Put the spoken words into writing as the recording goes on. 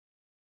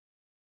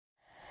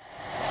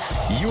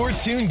You're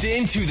tuned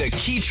in to The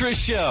Keetra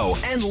Show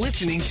and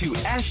listening to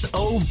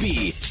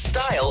SOB,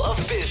 Style of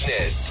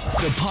Business,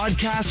 the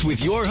podcast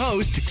with your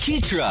host,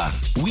 Keetra.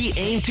 We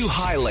aim to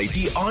highlight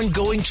the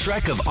ongoing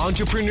trek of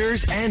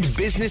entrepreneurs and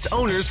business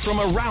owners from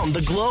around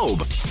the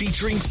globe,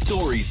 featuring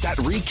stories that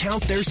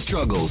recount their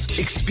struggles,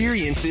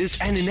 experiences,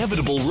 and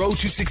inevitable road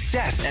to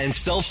success and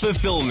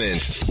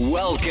self-fulfillment.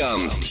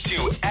 Welcome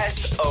to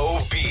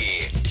SOB.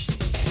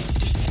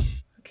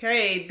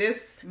 Okay,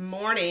 this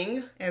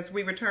morning, as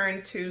we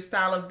return to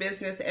Style of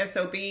Business,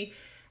 SOB,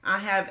 I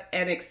have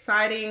an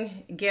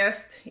exciting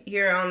guest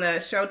here on the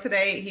show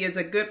today. He is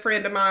a good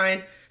friend of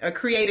mine, a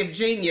creative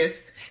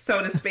genius,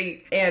 so to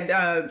speak.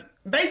 And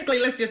basically,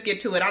 let's just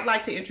get to it. I'd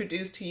like to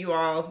introduce to you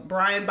all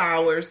Brian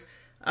Bowers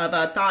of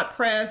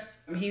ThoughtPress.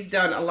 He's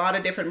done a lot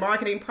of different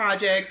marketing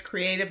projects,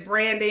 creative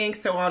branding,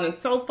 so on and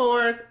so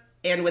forth.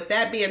 And with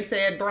that being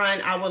said,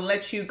 Brian, I will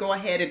let you go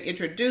ahead and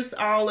introduce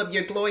all of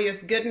your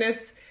glorious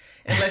goodness.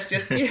 And let's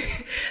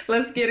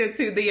get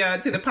into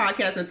the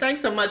podcast. And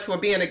thanks so much for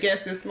being a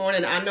guest this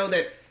morning. I know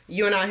that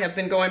you and I have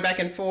been going back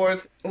and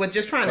forth with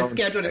just trying to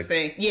schedule this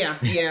thing.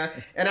 Yeah.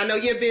 And I know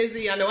you're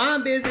busy. I know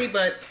I'm busy,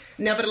 but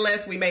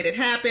nevertheless, we made it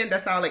happen.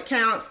 That's all that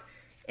counts.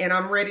 And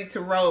I'm ready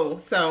to roll.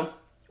 So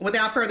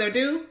without further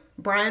ado,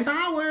 Brian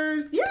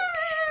Bowers.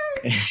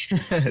 Yay!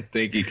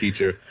 Thank you,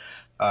 Keetra.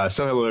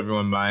 So hello,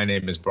 everyone. My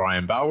name is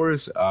Brian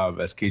Bowers.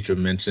 As Keetra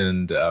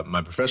mentioned,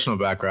 my professional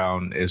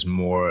background is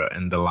more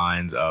in the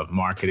lines of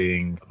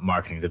marketing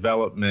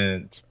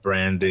development,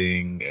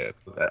 branding.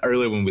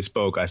 Earlier when we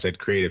spoke, I said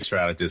creative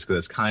strategist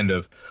because it's kind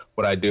of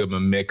what I do. I'm a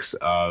mix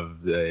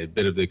of the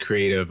bit of the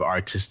creative,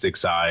 artistic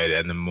side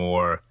and the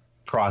more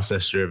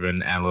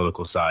process-driven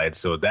analytical side.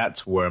 So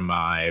that's where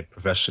my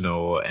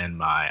professional and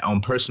my own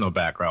personal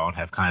background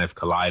have kind of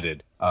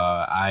collided.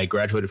 I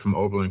graduated from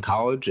Oberlin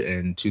College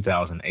in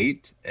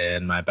 2008,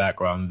 and my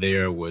background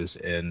there was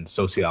in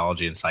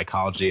sociology and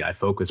psychology. I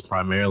focused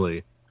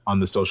primarily on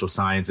the social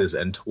sciences,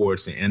 and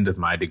towards the end of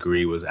my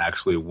degree was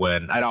actually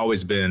when I'd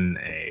always been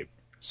a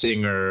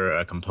singer,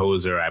 a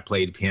composer. I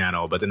played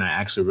piano, but then I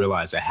actually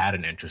realized I had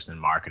an interest in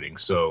marketing.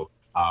 So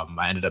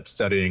I ended up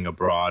studying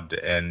abroad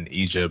in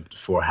Egypt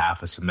for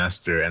half a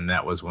semester, and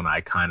that was when I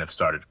kind of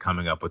started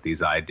coming up with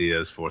these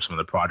ideas for some of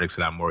the projects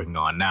that I'm working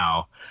on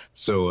now.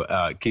 So,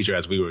 Keetra,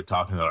 as we were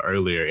talking about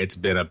earlier, it's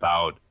been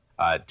about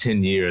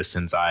 10 years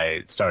since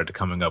I started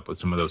coming up with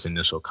some of those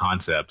initial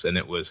concepts, and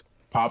it was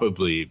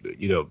probably,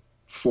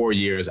 4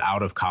 years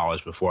out of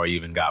college before I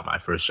even got my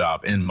first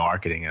job in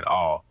marketing at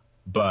all.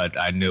 But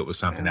I knew it was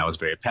something I was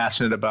very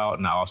passionate about,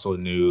 and I also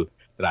knew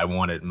that I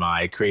wanted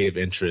my creative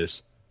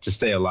interests to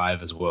stay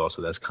alive as well.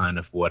 So that's kind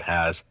of what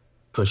has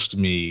pushed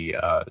me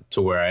to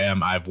where I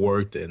am. I've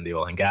worked in the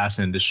oil and gas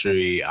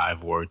industry.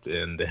 I've worked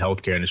in the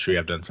healthcare industry.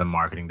 I've done some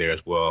marketing there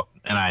as well.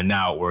 And I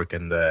now work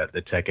in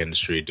the tech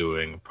industry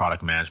doing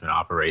product management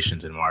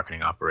operations and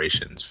marketing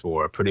operations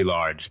for a pretty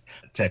large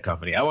tech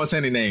company. I won't say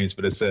any names,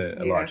 but it's a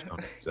large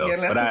company. So,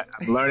 but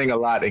I'm learning a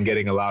lot and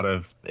getting a lot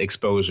of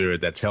exposure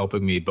that's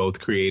helping me both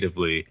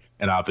creatively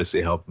and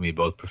obviously helping me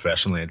both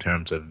professionally in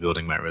terms of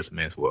building my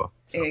resume as well.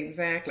 So.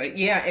 Exactly.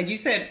 Yeah. And you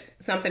said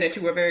something that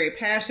you were very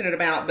passionate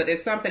about, but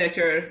it's something that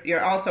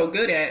you're also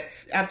good at.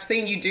 I've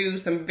seen you do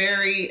some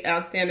very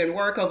outstanding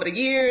work over the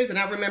years. And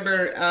I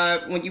remember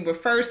when you were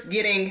first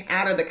getting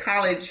out of the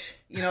college,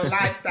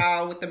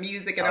 lifestyle with the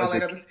music and all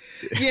that other.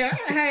 Yeah.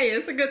 Hey,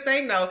 it's a good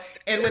thing though.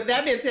 And with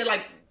that being said,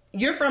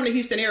 you're from the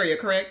Houston area,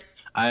 correct?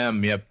 I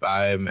am. Yep.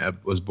 I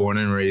was born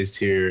and raised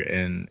here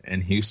in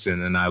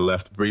Houston, and I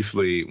left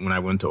briefly when I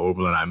went to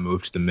Oberlin. I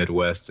moved to the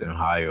Midwest in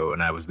Ohio,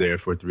 and I was there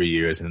for 3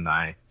 years, and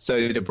I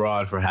studied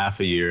abroad for half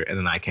a year, and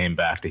then I came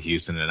back to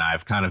Houston, and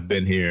I've kind of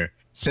been here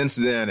since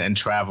then and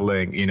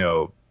traveling,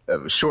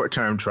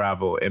 short-term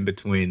travel in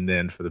between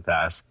then for the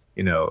past,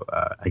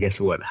 I guess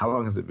how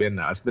long has it been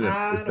now? It's been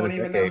a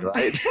decade,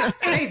 right?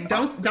 Hey,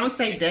 don't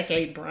say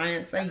decade,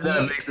 Brian. Say years.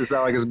 That makes it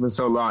sound like it's been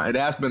so long. It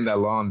has been that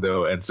long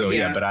though, and so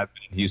but I've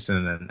been in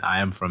Houston, and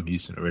I am from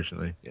Houston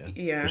originally.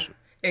 Yeah, sure.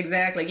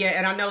 Exactly. Yeah,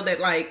 and I know that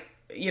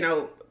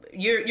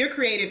you're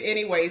creative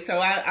anyway, so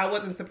I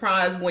wasn't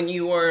surprised when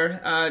you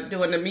were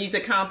doing the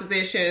music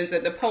compositions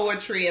and the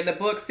poetry and the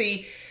books.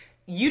 See,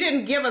 you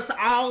didn't give us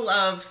all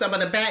of some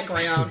of the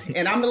background,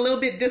 and I'm a little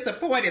bit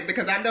disappointed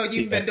because I know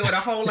you've been doing a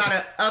whole lot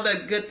of other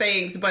good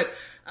things. But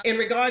in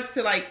regards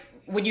to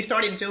when you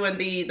started doing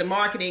the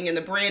marketing and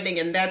the branding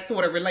and that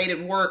sort of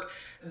related work,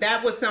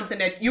 that was something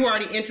that you were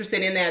already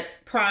interested in that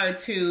prior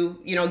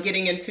to,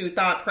 getting into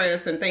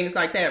ThoughtPress and things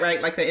like that,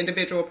 right? Like the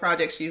individual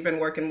projects you've been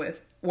working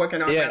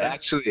on. Yeah,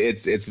 actually,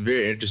 it's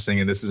very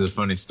interesting, and this is a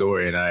funny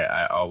story, and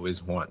I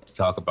always want to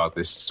talk about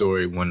this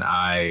story. When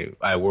I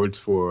worked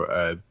for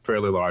a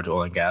fairly large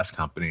oil and gas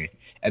company,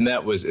 and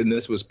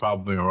this was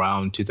probably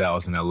around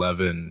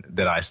 2011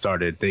 that I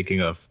started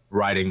thinking of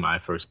writing my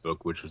first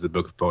book, which was the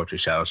book of poetry,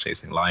 Shadows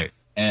Chasing Light.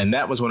 And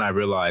that was when I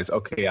realized,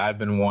 okay, I've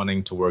been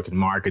wanting to work in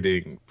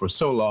marketing for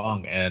so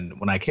long. And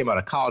when I came out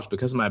of college,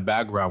 because my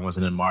background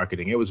wasn't in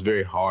marketing, it was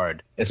very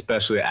hard,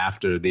 especially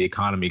after the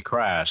economy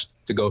crashed,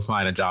 to go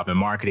find a job in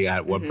marketing. I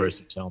had one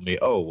person tell me,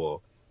 oh,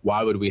 well,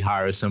 why would we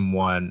hire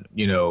someone,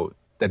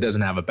 that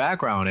doesn't have a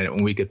background in it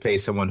when we could pay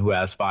someone who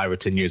has 5 or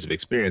 10 years of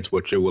experience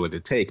what you're willing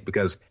to take?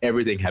 Because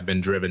everything had been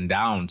driven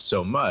down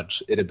so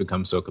much. It had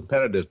become so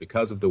competitive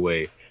because of the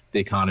way the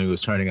economy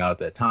was turning out at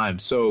that time.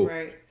 So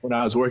when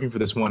I was working for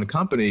this one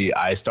company,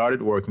 I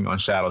started working on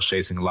Shadows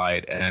Chasing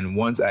Light. And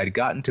once I had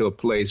gotten to a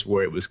place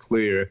where it was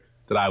clear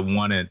that I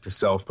wanted to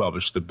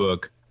self-publish the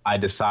book, I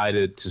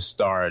decided to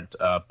start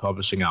a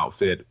publishing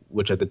outfit,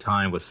 which at the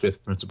time was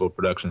Fifth Principal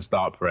Productions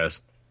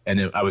ThoughtPress.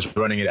 And I was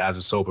running it as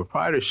a sole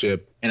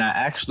proprietorship. And I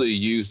actually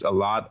used a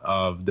lot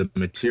of the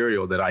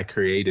material that I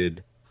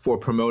created for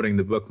promoting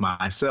the book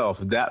myself.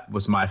 That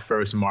was my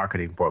first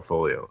marketing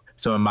portfolio.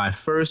 So in my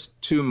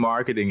first 2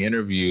 marketing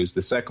interviews,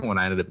 the second one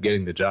I ended up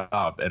getting the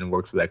job and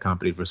worked for that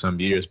company for some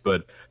years.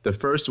 But the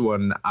first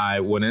one,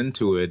 I went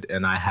into it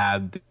and I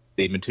had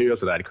the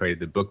materials that I'd created,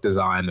 the book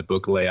design, the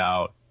book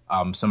layout,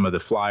 some of the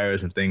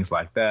flyers and things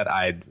like that.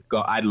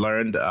 I'd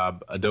learned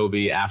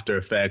Adobe After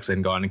Effects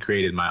and gone and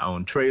created my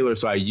own trailer.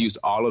 So I used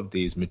all of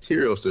these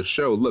materials to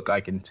show, look,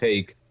 I can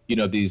take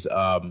these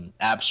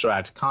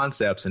abstract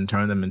concepts and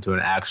turn them into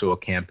an actual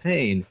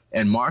campaign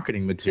and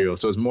marketing material.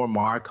 So it's more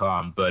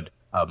Marcom, but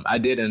I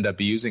did end up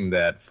using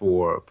that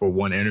for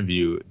one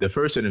interview, the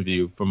first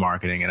interview for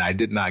marketing, and I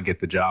did not get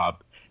the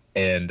job.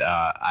 And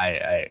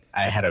I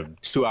had a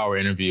 2-hour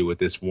interview with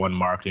this one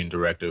marketing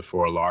director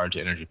for a large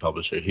energy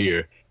publisher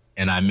here.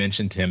 And I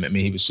mentioned him. I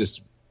mean,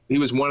 he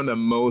was one of the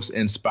most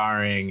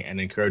inspiring and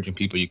encouraging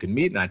people you can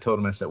meet. And I told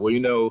him, I said, well,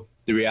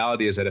 the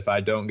reality is that if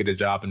I don't get a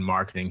job in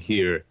marketing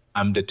here,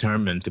 I'm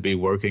determined to be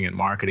working in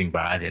marketing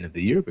by the end of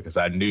the year, because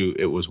I knew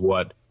it was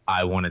what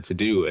I wanted to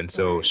do. And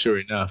so sure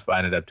enough, I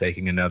ended up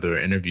taking another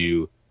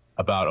interview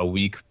about a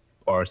week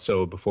or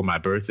so before my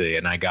birthday,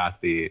 and I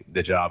got the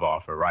job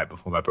offer right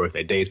before my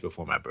birthday, days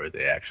before my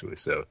birthday, actually.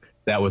 So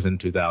that was in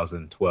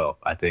 2012,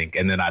 I think.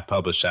 And then I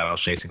published Shadows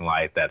Chasing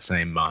Light that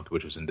same month,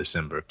 which was in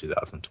December of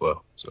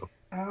 2012. So.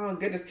 Oh,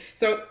 goodness.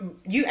 So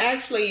you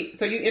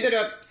ended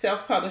up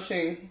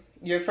self-publishing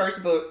your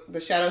first book, The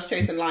Shadows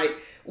Chasing Light.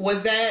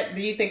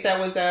 Do you think that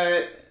was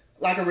a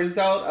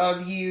result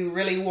of you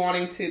really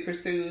wanting to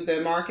pursue the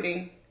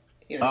marketing?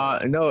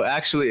 No,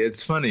 actually,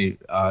 it's funny.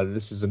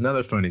 This is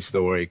another funny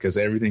story, because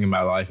everything in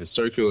my life is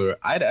circular.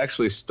 I'd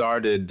actually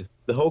started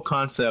the whole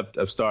concept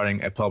of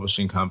starting a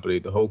publishing company,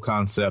 the whole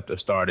concept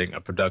of starting a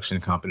production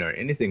company or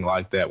anything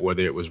like that,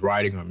 whether it was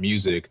writing or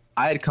music.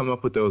 I had come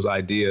up with those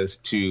ideas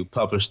to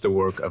publish the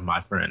work of my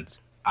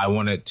friends. I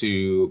wanted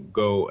to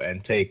go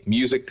and take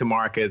music to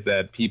market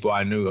that people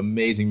I knew,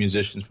 amazing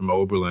musicians from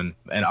Oberlin.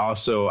 And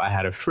also I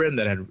had a friend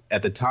that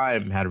at the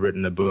time had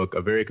written a book,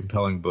 a very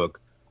compelling book,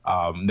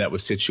 that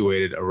was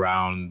situated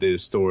around the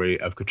story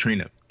of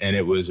Katrina. And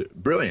it was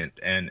brilliant.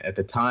 And at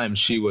the time,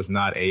 she was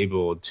not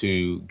able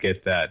to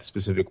get that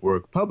specific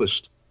work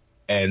published.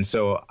 And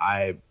so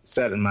I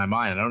set in my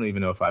mind, I don't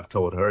even know if I've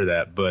told her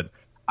that, but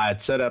I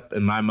had set up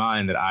in my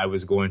mind that I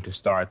was going to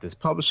start this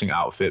publishing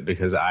outfit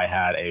because I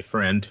had a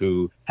friend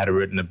who had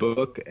written a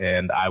book,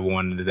 and I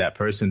wanted that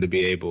person to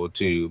be able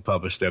to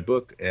publish their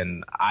book.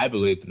 And I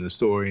believed in the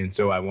story, and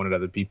so I wanted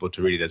other people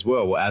to read it as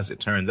well. Well, as it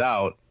turns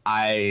out,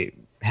 I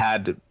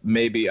had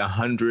maybe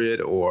 100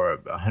 or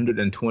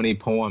 120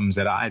 poems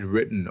that I had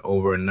written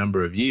over a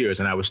number of years,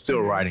 and I was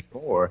still writing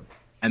more.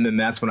 And then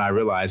that's when I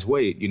realized,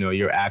 wait,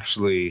 you're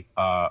actually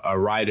a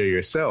writer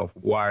yourself.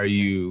 Why are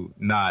you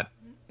not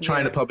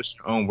trying to publish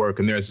your own work?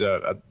 And there's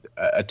a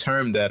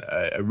term that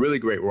a really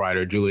great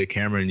writer, Julia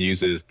Cameron,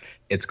 uses.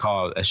 It's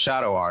called a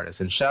shadow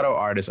artist. And shadow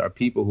artists are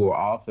people who are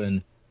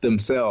often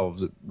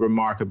themselves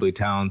remarkably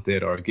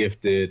talented or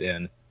gifted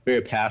and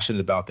very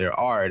passionate about their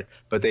art,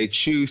 but they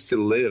choose to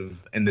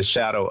live in the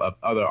shadow of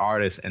other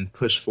artists and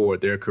push forward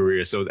their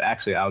career. So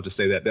actually, I'll just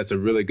say that that's a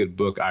really good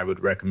book I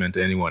would recommend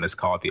to anyone. It's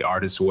called The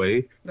Artist's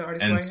Way. The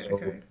Artist's Way,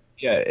 okay.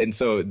 Yeah, and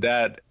so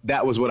that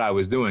was what I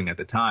was doing at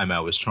the time. I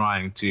was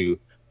trying to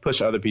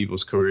push other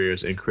people's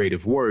careers and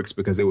creative works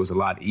because it was a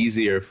lot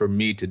easier for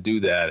me to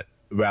do that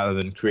rather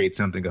than create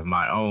something of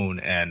my own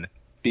and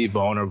be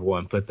vulnerable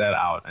and put that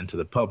out into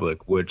the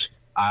public, which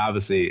I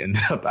obviously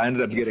ended up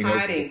getting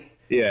hiding.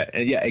 Yeah,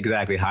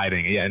 exactly,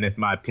 hiding. Yeah, and if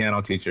my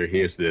piano teacher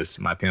hears this,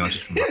 my piano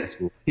teacher from high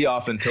school, he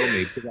often told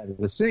me, because I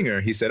was a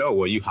singer, he said, oh,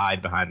 well, you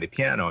hide behind the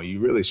piano. You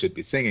really should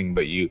be singing,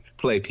 but you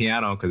play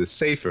piano because it's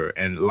safer.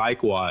 And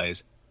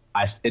likewise,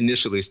 I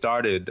initially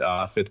started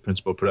Fifth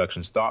Principal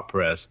Productions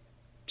ThoughtPress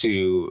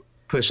to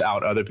push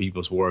out other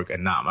people's work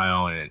and not my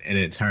own. And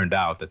it turned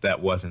out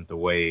that wasn't the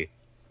way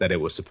that it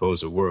was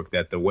supposed to work,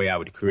 that the way I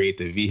would create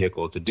the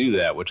vehicle to do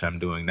that, which I'm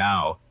doing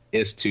now,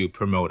 is to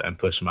promote and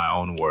push my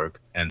own work.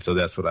 And so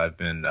that's what I've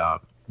been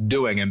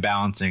doing and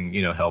balancing,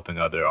 helping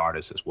other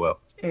artists as well.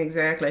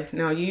 Exactly.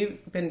 No,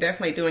 you've been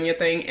definitely doing your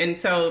thing.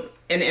 And so,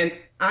 and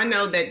I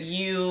know that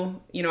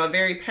you are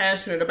very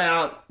passionate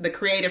about the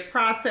creative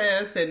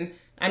process. And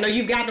I know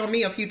you've gotten on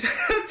me a few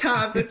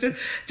times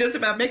just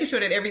about making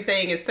sure that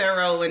everything is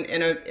thorough and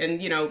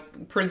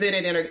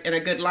presented in a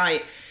good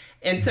light.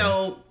 And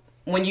so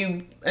when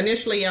you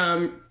initially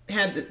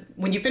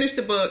when you finished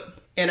the book,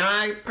 and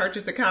I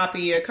purchased a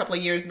copy a couple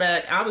of years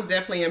back. I was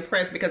definitely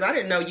impressed because I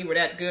didn't know you were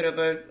that good of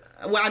a,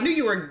 well, I knew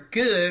you were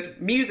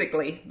good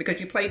musically because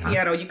you play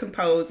piano, you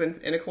compose, and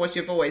of course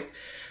your voice.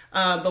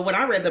 But when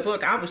I read the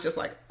book, I was just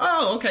like,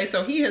 oh, okay,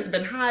 so he has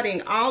been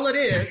hiding all of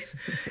this.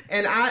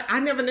 And I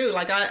never knew,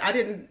 like, I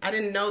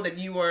didn't know that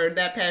you were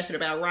that passionate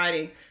about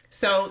writing.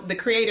 So the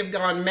Creative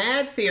Gone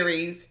Mad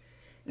series,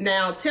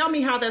 now tell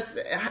me how that's,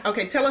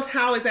 okay, tell us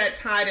how is that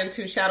tied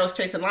into Shadows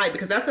Chasing Light?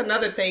 Because that's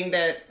another thing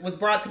that was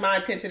brought to my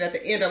attention at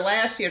the end of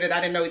last year that I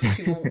didn't know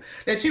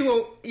that you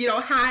were, you know,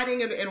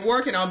 hiding and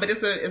working on, but it's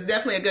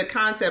definitely a good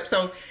concept.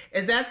 So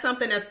is that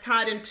something that's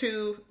tied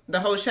into the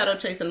whole Shadow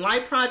Chasing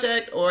Light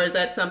project, or is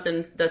that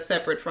something that's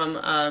separate from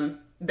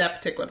that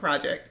particular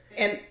project?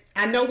 And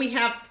I know we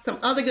have some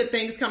other good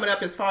things coming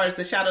up as far as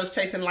the Shadows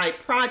Chasing Light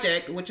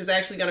project, which is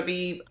actually going to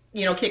be,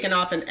 you know, kicking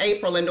off in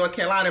April in North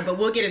Carolina, but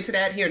we'll get into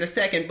that here in a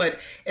second. But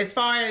as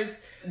far as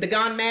the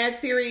Gone Mad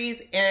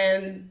series,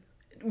 and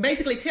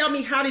basically tell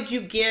me, how did you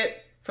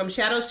get from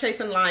Shadows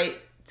Chasing Light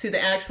to the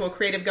actual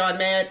Creative Gone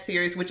Mad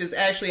series, which is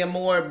actually a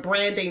more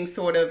branding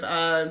sort of,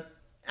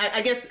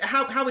 I guess,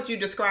 how would you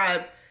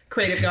describe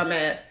Creative Gone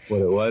Mad?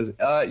 What it was?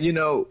 You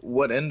know,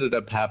 what ended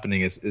up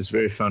happening is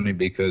very funny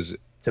because,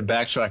 to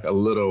backtrack a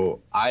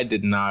little, I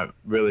did not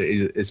really,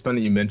 it's funny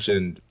you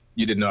mentioned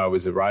you didn't know I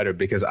was a writer,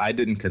 because I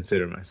didn't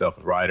consider myself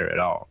a writer at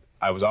all.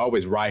 I was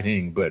always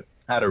writing, but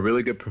I had a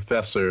really good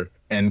professor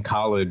in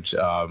college,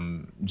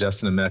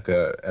 Justin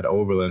Emeka at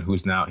Oberlin,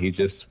 he's now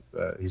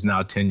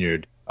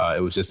tenured.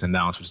 It was just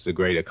announced, which is a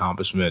great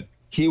accomplishment.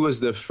 He was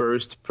the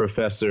first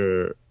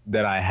professor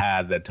that I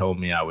had that told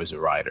me I was a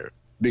writer.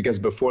 Because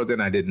before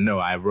then I didn't know.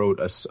 I wrote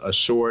a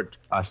short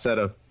set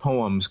of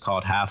poems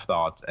called Half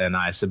Thoughts, and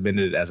I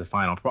submitted it as a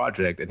final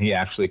project. And he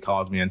actually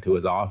called me into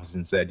his office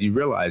and said, "You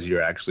realize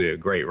you're actually a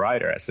great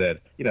writer?" I said,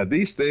 "You know,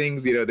 these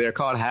things, you know, they're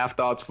called half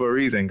thoughts for a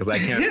reason, because I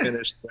can't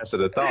finish the rest of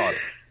the thought."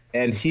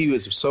 And he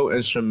was so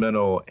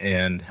instrumental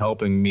in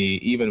helping me,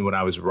 even when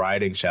I was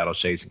writing Shadow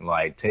Chasing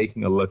Light,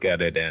 taking a look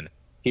at it. And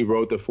he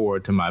wrote the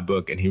foreword to my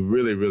book, and he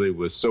really, really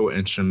was so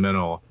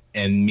instrumental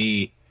in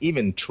me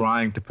even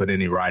trying to put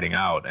any writing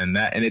out. And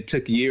it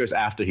took years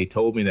after he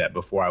told me that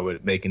before I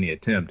would make any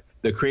attempt.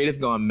 The Creative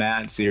Gone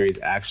Mad series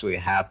actually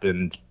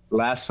happened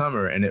last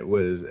summer, and it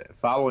was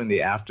following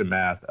the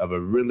aftermath of a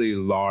really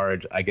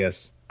large, I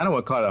guess, I don't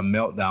want to call it a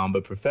meltdown,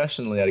 but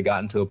professionally I'd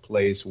gotten to a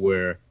place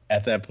where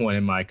at that point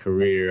in my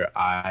career,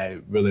 I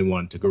really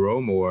wanted to grow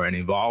more and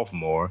evolve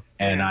more.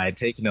 And I had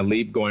taken a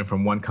leap going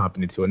from one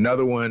company to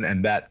another one,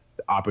 and that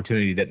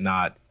opportunity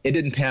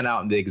didn't pan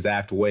out in the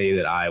exact way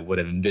that I would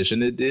have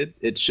envisioned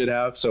it should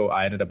have. So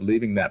I ended up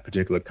leaving that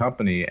particular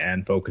company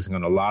and focusing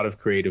on a lot of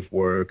creative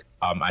work.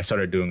 I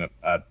started doing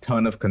a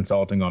ton of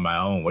consulting on my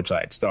own, which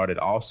I had started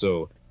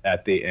also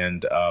at the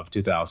end of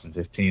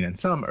 2015 and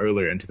some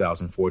earlier in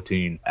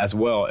 2014 as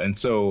well. And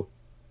so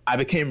I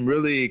became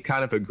really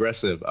kind of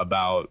aggressive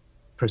about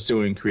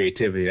pursuing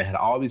creativity. I had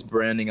all these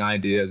branding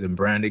ideas and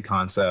branding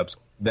concepts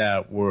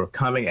that were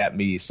coming at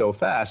me so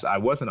fast, I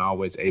wasn't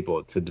always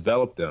able to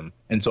develop them.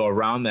 And so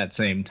around that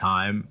same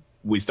time,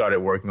 we started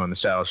working on the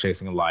Shadows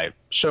Chasing Light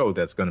show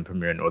that's going to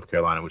premiere in North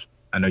Carolina, which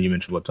I know you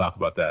mentioned. We'll talk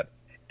about that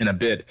in a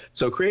bit.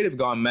 So Creative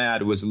Gone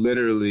Mad was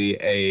literally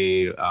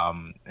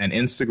an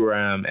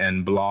Instagram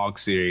and blog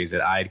series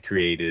that I'd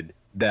created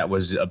that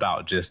was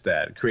about just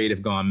that,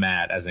 creative gone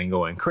mad, as in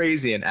going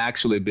crazy and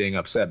actually being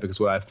upset. Because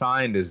what I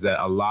find is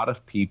that a lot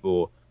of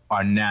people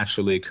are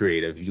naturally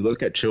creative. You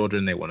look at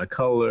children, they want to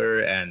color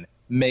and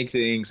make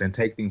things and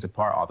take things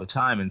apart all the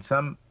time. And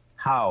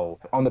somehow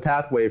on the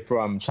pathway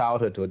from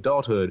childhood to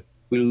adulthood,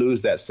 we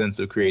lose that sense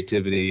of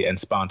creativity and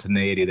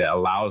spontaneity that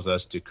allows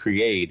us to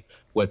create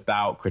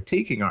without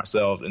critiquing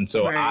ourselves. And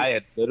so I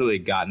had literally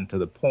gotten to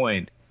the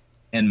point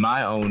in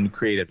my own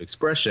creative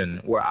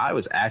expression where I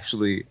was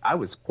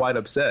quite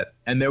upset.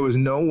 And there was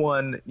no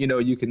one,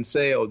 you can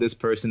say, oh, this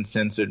person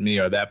censored me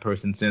or that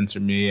person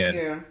censored me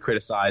and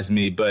criticized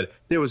me, but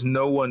there was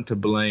no one to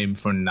blame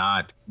for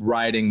not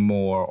writing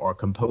more or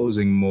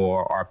composing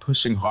more or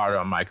pushing harder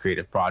on my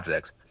creative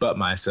projects but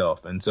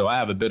myself. And so I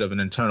have a bit of an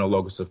internal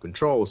locus of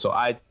control. So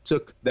I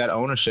took that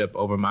ownership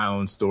over my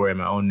own story and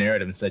my own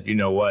narrative and said, you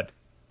know what?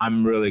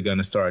 I'm really going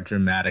to start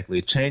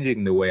dramatically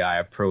changing the way I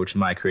approach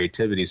my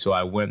creativity. So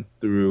I went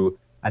through,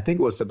 I think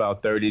it was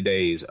about 30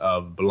 days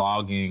of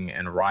blogging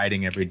and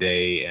writing every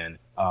day and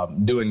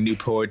doing new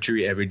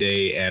poetry every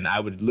day. And I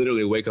would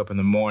literally wake up in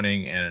the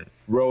morning and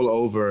roll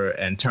over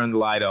and turn the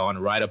light on,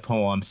 write a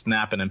poem,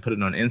 snap it, and put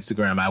it on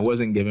Instagram. I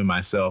wasn't giving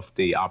myself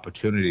the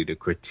opportunity to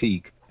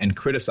critique and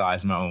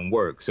criticize my own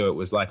work. So it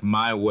was like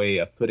my way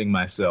of putting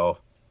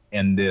myself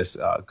in this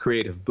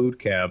creative boot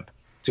camp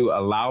to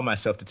allow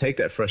myself to take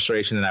that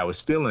frustration that I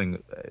was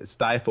feeling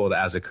stifled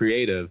as a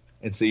creative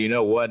and say, you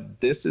know what,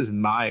 this is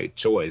my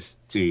choice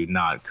to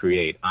not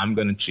create. I'm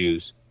going to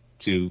choose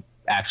to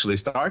actually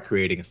start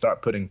creating and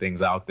start putting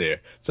things out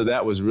there. So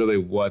that was really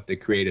what the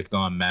Creative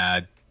Gone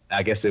Mad,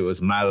 I guess it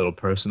was my little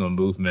personal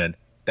movement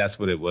that's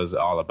what it was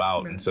all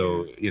about. And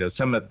so,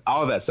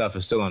 all of that stuff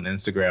is still on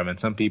Instagram, and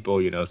some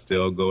people,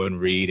 still go and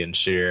read and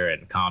share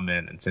and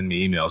comment and send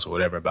me emails or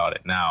whatever about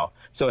it now.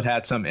 So it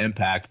had some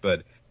impact,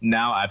 but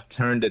now I've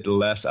turned it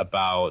less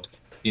about,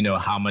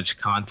 how much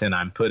content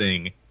I'm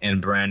putting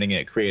and branding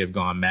it Creative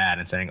Gone Mad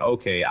and saying,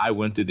 okay, I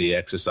went through the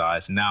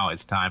exercise. Now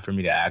it's time for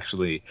me to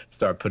actually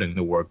start putting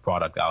the work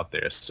product out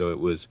there. So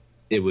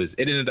it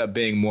ended up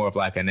being more of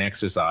like an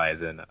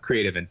exercise and a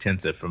creative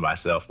intensive for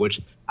myself,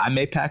 which I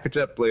may package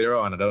up later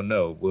on. I don't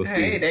know. We'll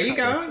see. Hey, there you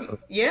go.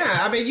 Yeah,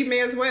 I mean, you may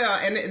as well.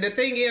 And the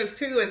thing is,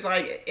 too, is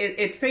like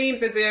it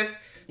seems as if,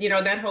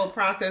 that whole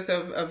process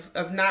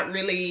of not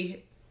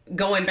really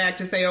going back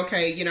to say,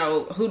 okay,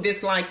 who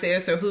disliked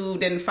this or who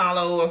didn't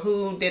follow or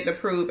who didn't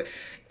approve.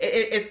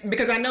 It's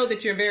because I know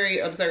that you're very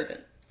observant.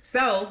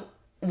 So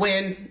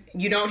when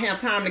you don't have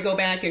time to go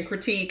back and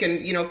critique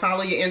and,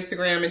 follow your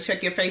Instagram and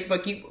check your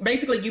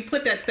Facebook, you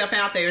put that stuff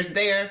out there. It's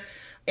there.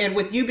 And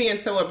with you being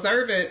so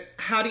observant,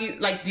 how do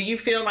you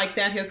feel like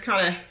that has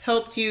kind of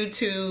helped you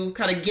to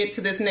kind of get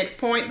to this next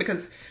point?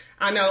 Because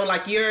I know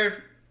like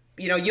you're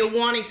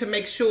wanting to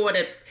make sure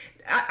that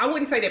I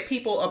wouldn't say that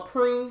people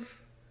approve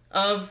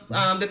of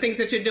the things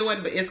that you're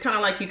doing, but it's kind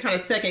of like you kind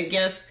of second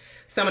guess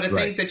some of the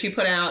things that you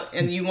put out,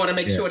 and you want to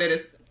make sure that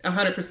it's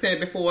 100%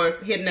 before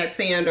hitting that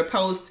send or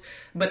post,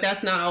 but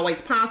that's not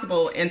always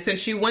possible. And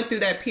since you went through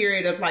that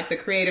period of like the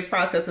creative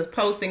process of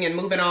posting and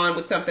moving on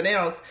with something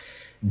else,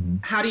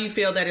 how do you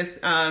feel that it's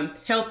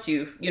helped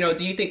you?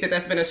 Do you think that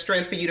that's been a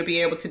strength for you to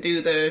be able to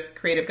do the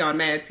Creative Gone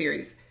Mad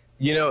series?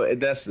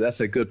 That's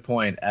a good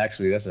point.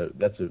 Actually,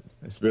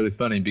 it's really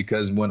funny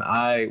because when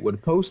I would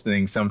post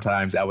things,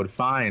 sometimes I would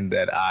find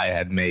that I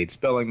had made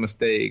spelling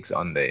mistakes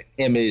on the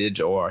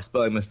image or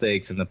spelling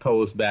mistakes in the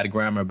post, bad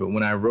grammar. But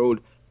when I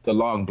wrote the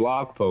long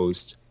blog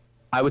post,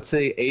 I would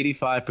say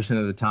 85%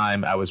 of the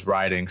time I was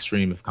writing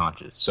stream of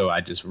conscious. So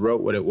I just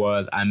wrote what it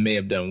was. I may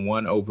have done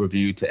one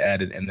overview to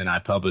edit, and then I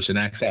published. And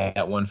actually, I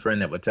had one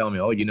friend that would tell me,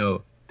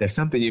 oh, there's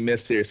something you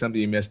missed here, something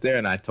you missed there.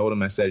 And I told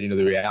him, I said,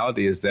 the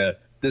reality is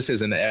that this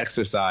is an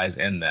exercise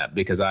in that,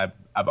 because I've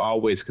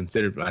always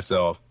considered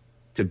myself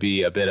to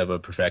be a bit of a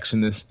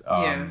perfectionist.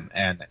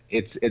 And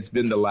it's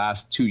been the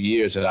last 2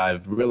 years that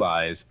I've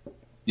realized,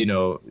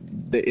 that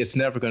it's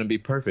never going to be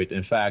perfect.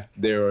 In fact,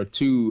 there are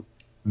two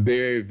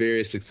very,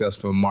 very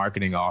successful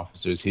marketing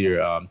officers here,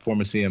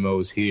 former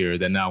CMOs here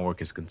that now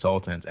work as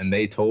consultants. And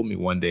they told me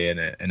one day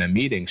in a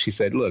meeting, she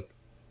said, look,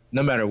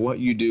 no matter what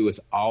you do,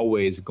 it's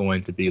always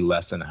going to be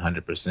less than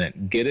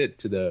 100%. Get it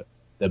to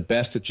the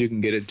best that you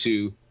can get it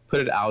to. Put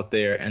it out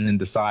there, and then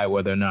decide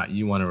whether or not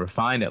you want to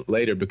refine it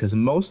later. Because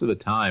most of the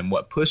time,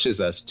 what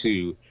pushes us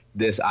to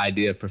this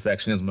idea of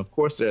perfectionism, of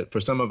course, for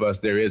some of us,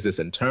 there is this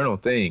internal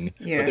thing,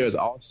 but there's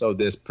also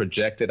this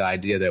projected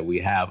idea that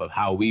we have of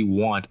how we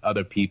want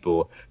other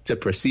people to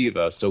perceive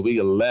us. So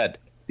we let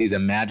these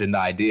imagined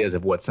ideas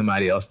of what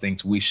somebody else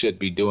thinks we should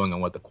be doing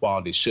and what the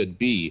quality should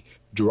be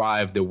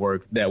drive the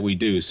work that we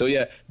do. So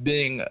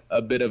being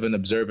a bit of an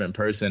observant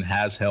person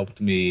has helped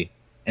me.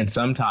 And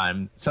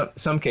sometimes,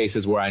 some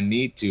cases where I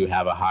need to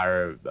have a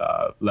higher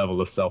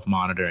level of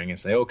self-monitoring and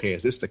say, okay,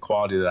 is this the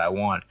quality that I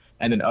want?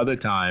 And then other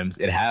times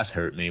it has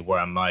hurt me where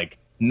I'm like,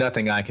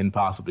 nothing I can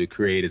possibly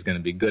create is going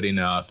to be good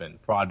enough,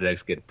 and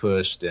projects get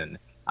pushed, and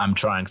I'm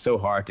trying so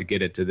hard to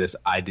get it to this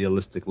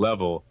idealistic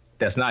level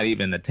that's not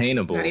even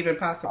attainable. Not even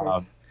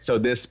possible. So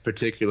this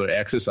particular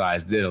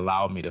exercise did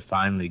allow me to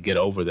finally get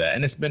over that.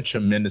 And it's been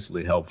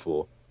tremendously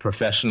helpful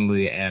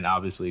professionally and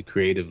obviously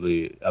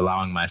creatively,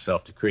 allowing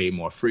myself to create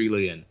more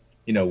freely. And,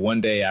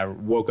 one day I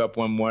woke up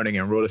one morning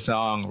and wrote a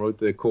song, wrote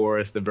the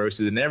chorus, the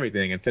verses and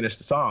everything, and finished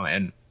the song.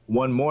 And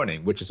one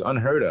morning, which is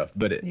unheard of,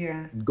 but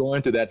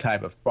going through that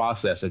type of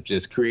process of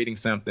just creating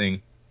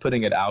something,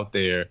 putting it out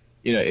there,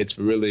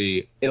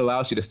 it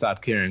allows you to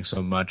stop caring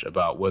so much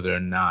about whether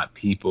or not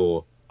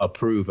people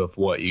approve of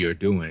what you're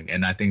doing.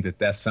 And I think that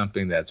that's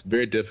something that's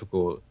very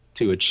difficult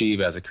to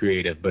achieve as a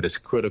creative, but it's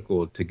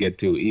critical to get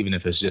to, even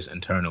if it's just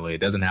internally. It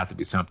doesn't have to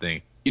be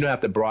something, you don't have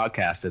to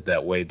broadcast it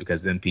that way,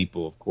 because then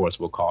people, of course,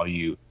 will call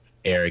you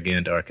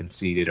arrogant or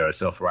conceited or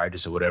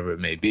self-righteous or whatever it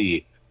may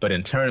be. But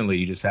internally,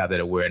 you just have that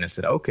awareness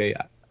that, okay,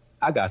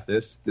 I got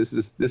this. This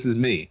is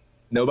me.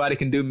 Nobody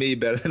can do me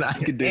better than I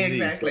can do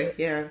me. Exactly.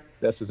 So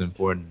that's what's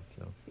important.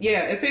 So.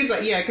 Yeah, it seems like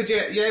because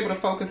you're able to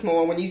focus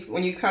more when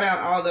you cut out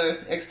all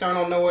the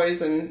external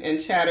noise and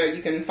chatter.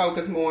 You can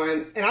focus more,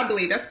 and I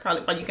believe that's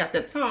probably why you got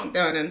that song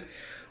done in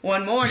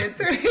one morning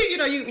too.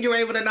 You were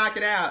able to knock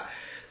it out.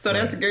 So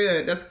that's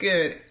good. That's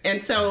good.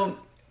 And so,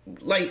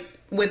 like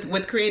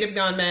with Creative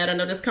Gone Mad, I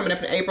know this coming up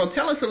in April.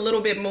 Tell us a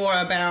little bit more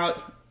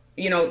about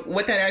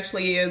what that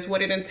actually is,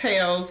 what it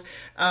entails,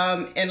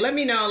 and let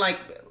me know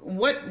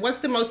what's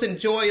the most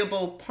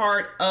enjoyable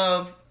part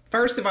of,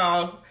 first of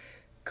all,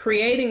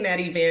 creating that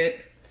event,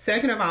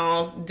 second of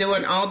all,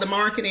 doing all the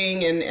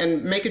marketing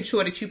and making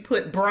sure that you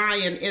put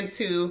Brian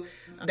into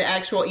the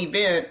actual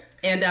event,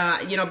 and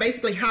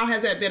basically, how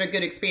has that been a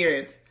good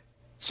experience?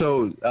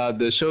 So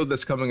the show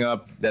that's coming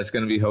up, that's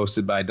going to be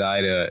hosted by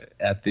Dida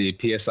at the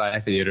PSI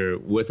Theater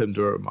with the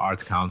Durham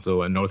Arts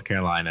Council in North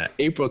Carolina,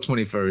 April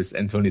 21st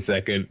and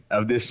 22nd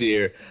of this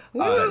year.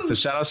 So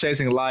Shadow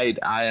Chasing Light,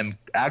 I am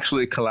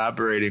actually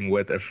collaborating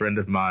with a friend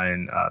of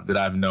mine that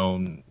I've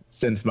known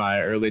since my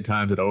early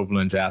times at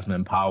Oberlin,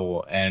 Jasmine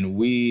Powell. And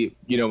we,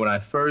 when I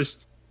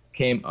first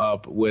came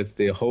up with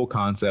the whole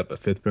concept of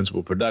Fifth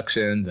Principle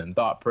Productions and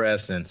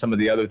ThoughtPress and some of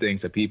the other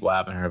things that people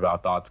haven't heard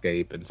about,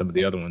 Thoughtscape and some of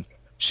the other ones,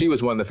 she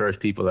was one of the first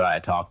people that I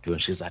talked to, and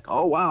she's like,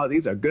 oh, wow,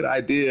 these are good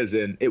ideas.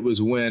 And it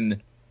was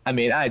when, I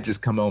had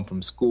just come home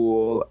from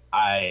school.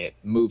 I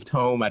moved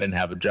home. I didn't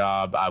have a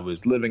job. I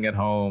was living at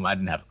home. I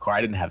didn't have a car. I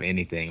didn't have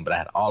anything, but I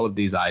had all of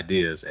these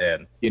ideas.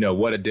 And,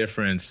 what a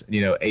difference,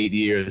 8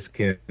 years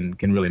can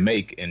really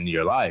make in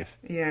your life.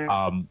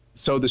 Yeah.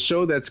 So the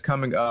show that's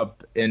coming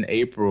up in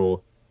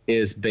April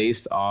is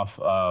based off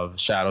of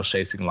Shadow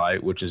Chasing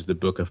Light, which is the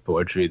book of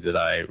poetry that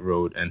I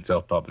wrote and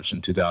self-published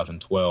in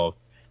 2012.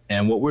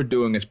 And what we're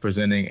doing is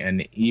presenting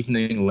an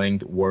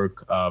evening-length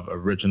work of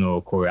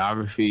original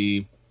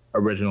choreography,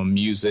 original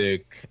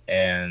music,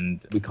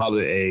 and we call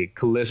it a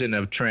collision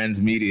of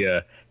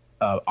transmedia,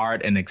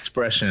 art and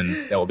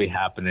expression that will be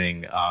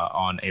happening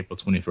on April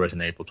 21st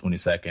and April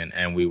 22nd.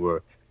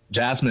 And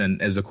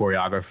Jasmine is a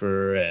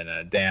choreographer and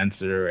a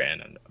dancer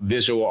and a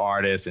visual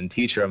artist and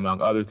teacher,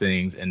 among other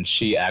things. And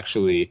she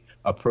actually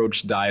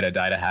approached Dida.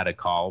 Dida had a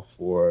call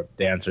for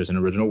dancers and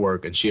original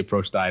work. And she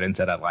approached Dida and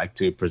said, I'd like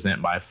to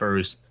present my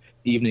first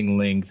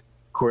evening-length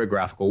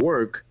choreographical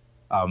work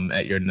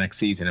at your next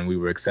season. And we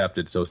were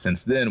accepted. So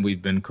since then,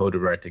 we've been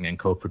co-directing and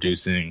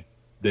co-producing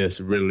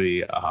this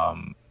really,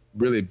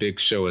 really big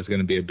show. It's going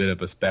to be a bit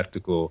of a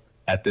spectacle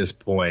at this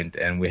point,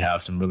 and we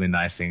have some really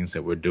nice things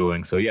that we're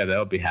doing. So yeah,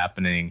 that'll be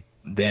happening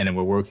then, and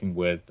we're working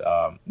with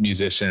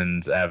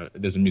musicians.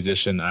 There's a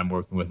musician I'm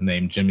working with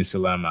named Jimmy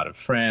Salem out of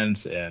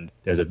France, and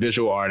there's a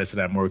visual artist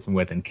that I'm working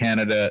with in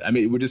Canada.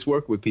 We just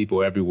work with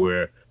people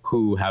everywhere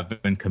who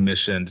have been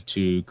commissioned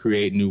to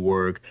create new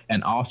work,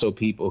 and also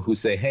people who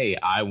say, hey,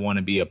 I want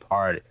to be a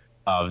part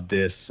of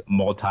this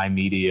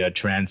multimedia,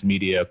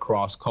 transmedia,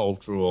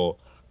 cross-cultural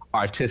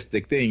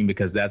artistic thing,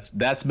 because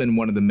that's been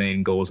one of the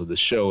main goals of the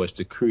show, is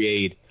to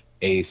create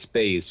a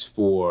space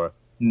for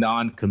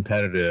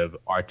non-competitive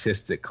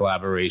artistic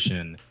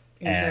collaboration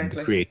and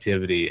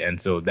creativity.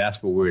 And so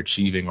that's what we're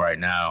achieving right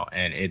now.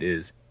 And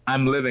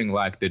I'm living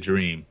like the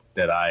dream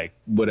that I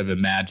would have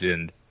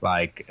imagined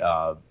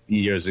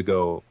years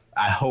ago.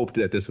 I hoped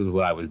that this was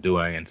what I was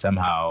doing, and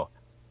somehow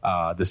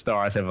the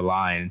stars have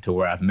aligned to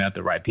where I've met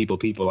the right people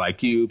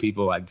like you,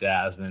 people like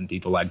Jasmine,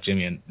 people like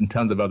Jimmy, and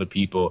tons of other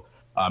people.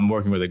 I'm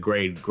working with a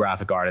great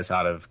graphic artist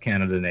out of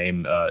Canada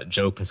named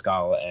Joe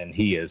Pascal, and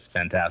he is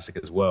fantastic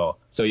as well.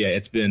 So yeah,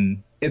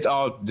 it's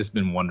all just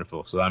been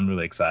wonderful. So I'm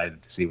really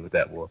excited to see what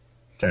that will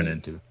turn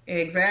into.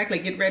 Exactly.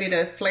 Get ready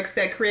to flex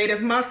that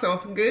creative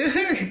muscle.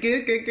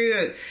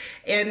 Good.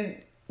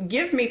 And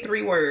give me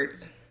 3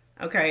 words.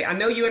 Okay. I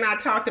know you and I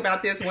talked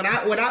about this when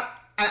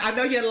I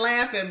know you're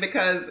laughing,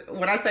 because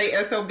when I say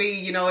SOB,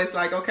 it's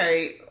like,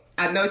 okay,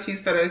 I know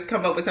she's going to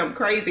come up with something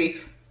crazy.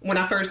 When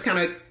I first kind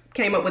of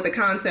came up with the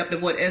concept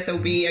of what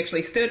SOB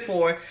actually stood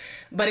for.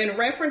 But in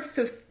reference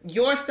to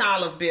your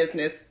style of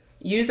business,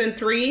 using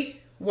 3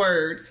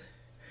 words,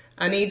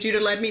 I need you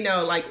to let me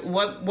know,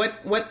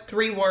 what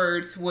 3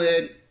 words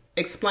would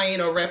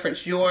explain or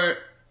reference your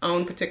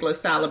own particular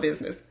style of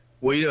business.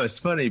 Well, it's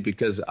funny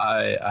because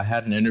I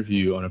had an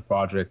interview on a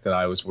project that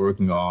I was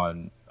working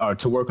on, or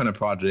to work on a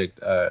project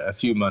a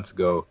few months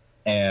ago,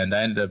 and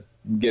I ended up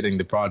getting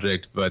the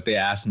project, but they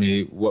asked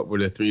me what were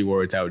the 3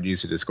 words I would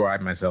use to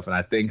describe myself. And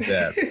I think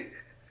that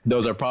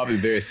those are probably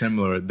very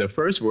similar. The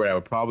first word I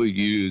would probably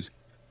use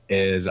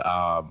is,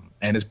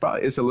 and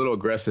it's a little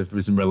aggressive,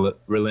 is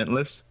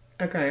relentless.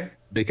 Okay.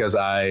 Because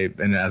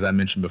and as I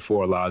mentioned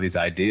before, a lot of these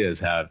ideas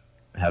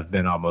have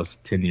been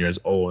almost 10 years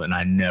old, and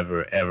I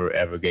never, ever,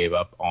 ever gave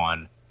up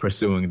on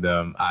pursuing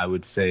them. I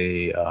would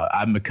say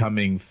I'm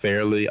becoming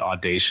fairly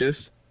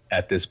audacious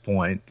at this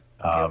point.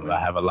 I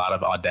have a lot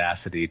of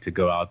audacity to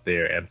go out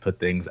there and put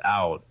things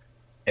out.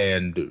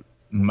 And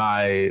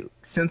my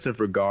sense of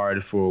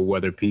regard for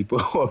whether people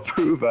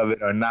approve of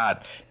it or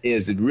not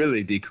is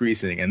really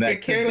decreasing. And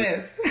that you're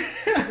careless.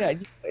 Yeah,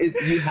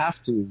 you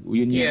have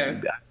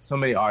to. So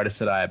many artists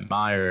that I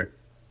admire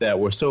that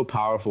were so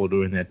powerful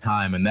during their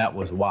time, and that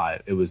was why.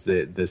 It was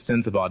the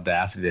sense of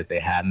audacity that they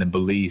had and the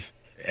belief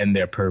in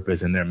their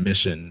purpose and their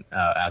mission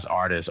as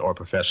artists or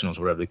professionals,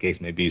 whatever the case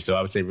may be. So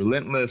I would say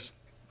relentless,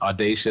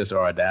 audacious,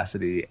 or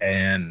audacity.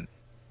 And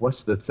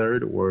what's the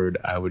third word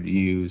I would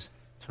use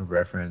to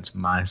reference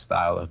my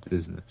style of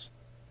business?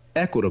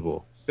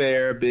 Equitable,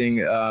 fair, being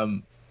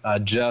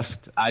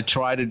just. I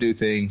try to do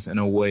things in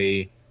a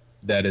way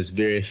that is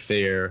very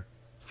fair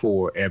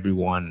for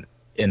everyone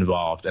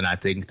involved. And I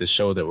think the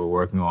show that we're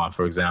working on,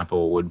 for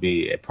example, would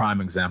be a prime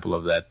example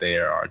of that.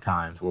 There are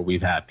times where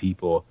we've had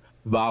people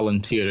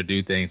volunteer to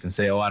do things and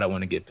say, oh, I don't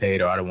want to get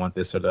paid, or I don't want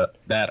this or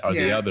that or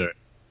the other.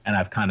 And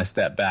I've kind of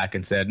stepped back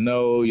and said,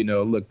 no,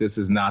 look, this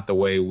is not the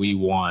way we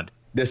want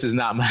this is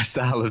not my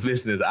style of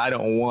business. I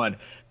don't want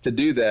to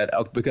do that,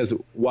 because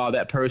while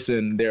that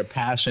person, their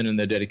passion and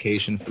their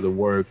dedication for the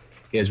work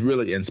is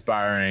really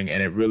inspiring,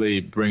 and it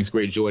really brings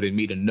great joy to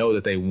me to know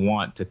that they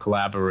want to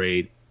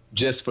collaborate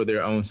just for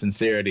their own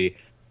sincerity,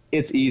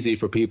 it's easy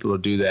for people to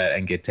do that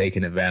and get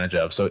taken advantage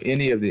of. So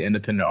any of the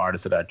independent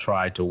artists that I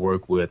try to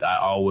work with, I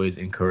always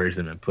encourage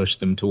them and push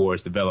them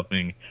towards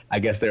developing, I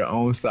guess, their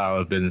own style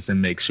of business,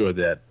 and make sure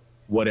that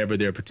whatever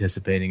they're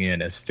participating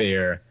in is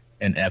fair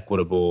and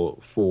equitable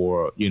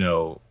for,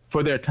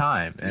 for their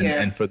time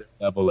and for their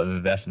level of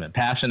investment.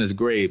 Passion is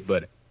great,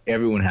 but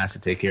everyone has to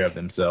take care of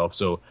themselves.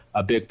 So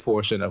a big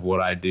portion of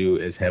what I do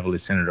is heavily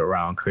centered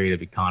around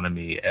creative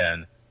economy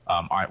and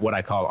what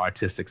I call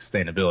artistic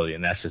sustainability.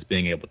 And that's just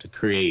being able to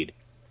create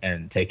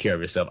and take care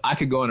of yourself. I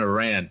could go on a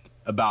rant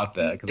about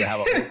that because I have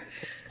a whole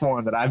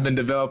form that I've been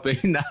developing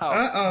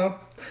now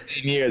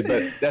 10 years,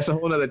 but that's a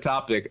whole other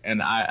topic,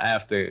 and I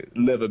have to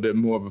live a bit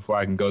more before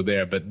I can go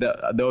there. But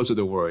those are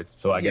the words.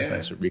 So I guess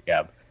I should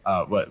recap.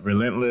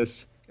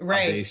 Relentless,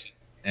 audacious,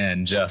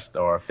 and just,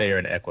 or fair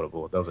and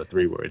equitable. Those are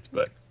 3 words,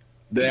 but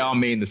they all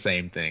mean the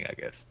same thing, I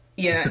guess.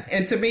 Yeah,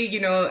 and to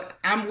me,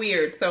 I'm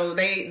weird, so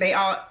they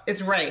all,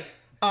 it's Ray.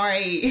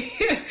 R-A-E.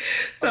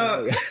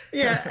 So,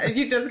 yeah,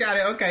 you just got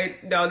it. Okay.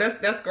 No,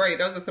 that's great.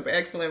 Those are some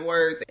excellent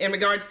words. In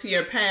regards to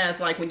your path,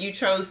 like when you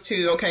chose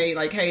to,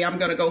 hey, I'm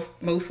going to go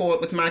move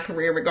forward with my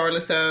career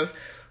regardless of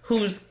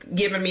who's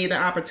giving me the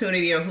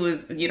opportunity or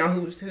who's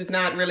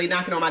not really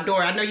knocking on my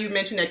door. I know you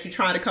mentioned that you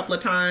tried a couple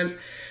of times.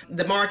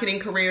 The marketing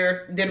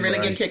career didn't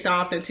really get kicked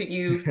off until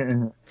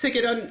you took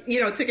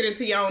it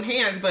into your own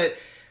hands. But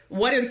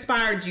what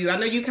inspired you? I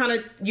know you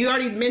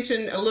already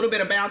mentioned a little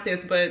bit about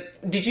this,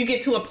 but did you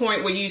get to a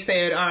point where you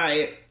said, all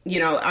right,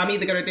 I'm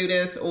either going to do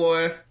this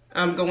or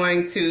I'm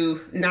going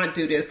to not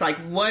do this? Like,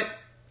 what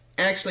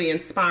actually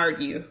inspired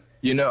you?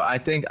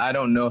 I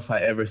don't know if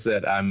I ever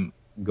said I'm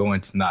going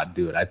to not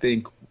do it. I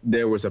think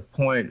there was a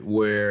point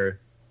where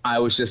I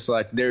was just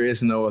like, there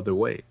is no other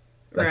way.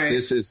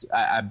 Like,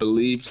 I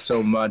believed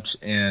so much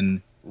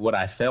in what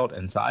I felt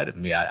inside of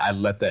me. I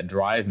let that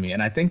drive me.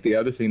 And I think the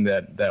other thing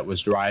that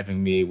was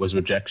driving me was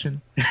rejection.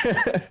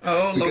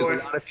 Oh, because Lord.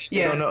 A lot of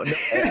people don't know.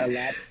 A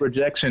lot of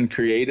rejection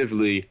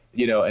creatively.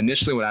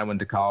 Initially when I went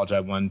to college,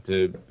 I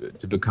wanted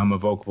to become a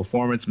vocal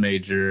performance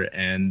major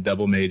and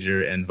double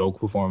major in vocal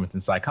performance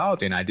and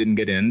psychology. And I didn't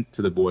get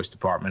into the voice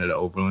department at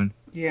Oberlin.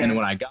 Yeah. And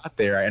when I got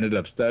there, I ended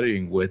up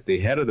studying with the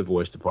head of the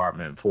voice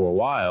department for a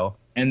while.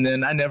 And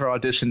then I never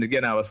auditioned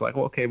again. I was like,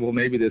 well,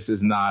 maybe this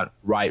is not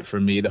right for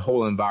me. The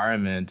whole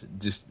environment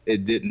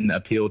it didn't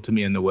appeal to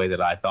me in the way that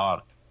I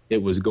thought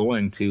it was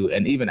going to.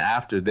 And even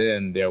after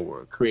then, there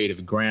were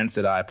creative grants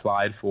that I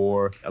applied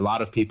for. A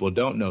lot of people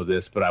don't know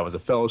this, but I was a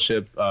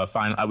fellowship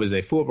I was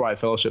a Fulbright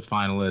fellowship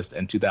finalist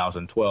in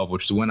 2012,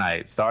 which is when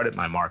I started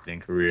my marketing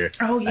career.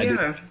 Oh, yeah. I did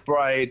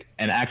Fulbright,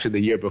 and actually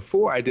the year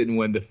before I didn't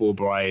win the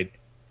Fulbright,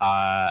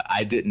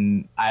 I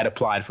had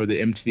applied for the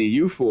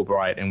MTVU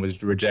Fulbright and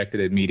was rejected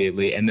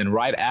immediately. And then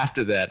right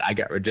after that, I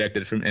got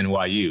rejected from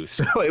NYU.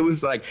 So it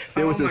was like,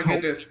 there was this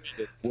whole period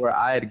where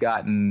I had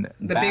gotten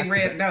the big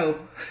red no.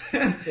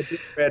 The big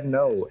red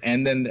no.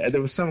 And then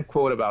there was some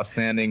quote about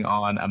standing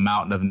on a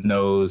mountain of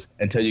no's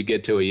until you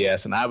get to a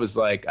yes. And I was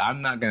like,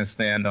 I'm not going to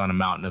stand on a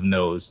mountain of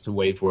no's to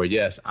wait for a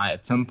yes.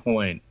 At some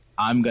point,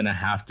 I'm going to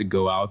have to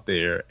go out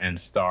there and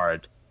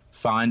start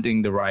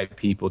finding the right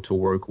people to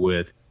work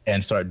with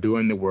and start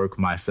doing the work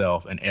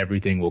myself, and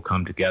everything will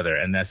come together.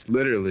 And that's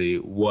literally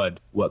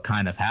what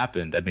kind of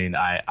happened. I mean,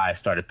 I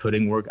started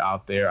putting work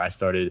out there.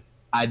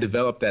 I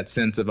developed that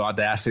sense of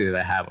audacity that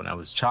I had when I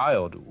was a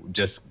child,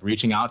 just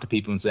reaching out to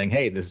people and saying,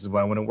 hey, this is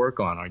what I want to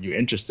work on. Are you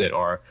interested?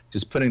 Or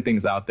just putting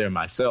things out there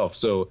myself.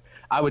 So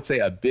I would say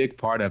a big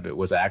part of it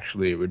was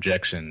actually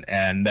rejection.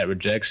 And that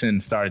rejection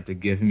started to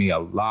give me a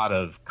lot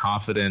of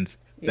confidence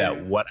that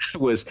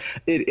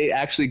it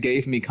actually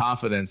gave me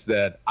confidence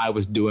that I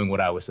was doing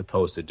what I was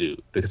supposed to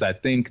do. Because I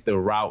think the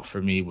route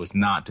for me was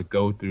not to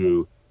go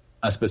through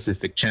a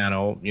specific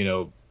channel.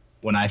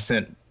 When I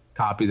sent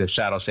copies of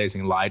Shadow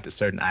Chasing Light to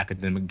certain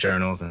academic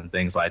journals and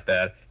things like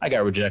that, I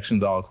got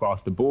rejections all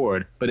across the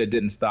board, but it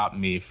didn't stop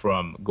me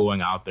from going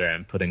out there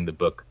and putting the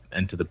book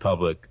into the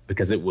public,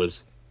 because it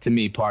was, to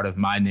me, part of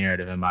my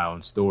narrative and my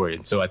own story.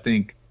 And so I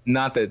think,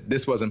 not that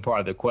this wasn't part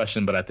of the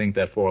question, but I think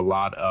that for a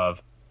lot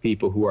of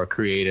people who are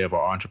creative or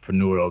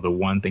entrepreneurial, the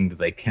one thing that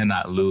they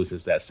cannot lose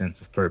is that sense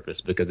of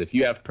purpose. Because if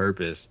you have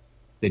purpose,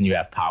 then you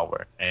have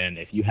power. And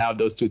if you have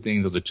those 2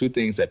 things, those are 2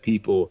 things that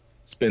people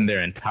spend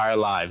their entire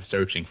lives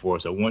searching for.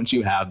 So once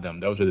you have them,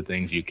 those are the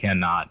things you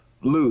cannot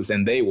lose,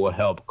 and they will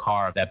help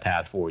carve that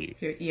path for you.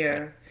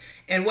 Yeah.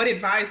 And what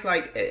advice,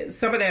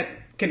 some of that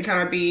can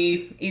kind of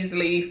be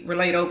easily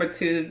relayed over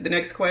to the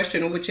next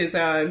question, which is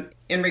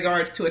in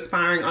regards to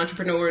aspiring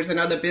entrepreneurs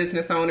and other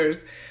business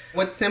owners.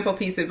 What simple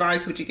piece of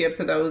advice would you give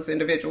to those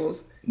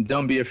individuals?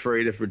 Don't be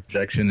afraid of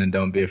rejection, and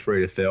don't be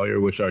afraid of failure,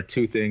 which are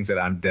 2 things that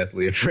I'm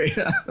deathly afraid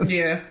of.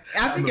 Yeah,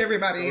 I think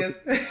everybody is.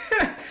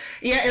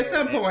 Yeah, at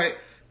some point.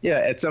 Yeah,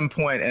 at some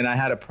point. And I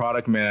had a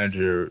product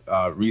manager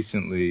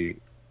recently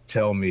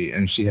tell me,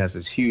 and she has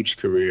this huge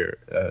career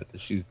that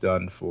she's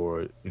done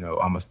for,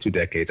 almost 2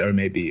 decades, or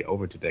maybe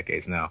over 2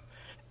 decades now.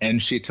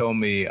 And she told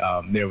me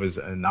there was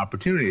an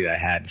opportunity that I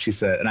had.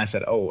 And I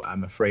said, oh,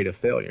 I'm afraid of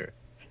failure.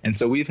 And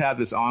so we've had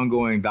this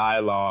ongoing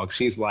dialogue.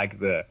 She's like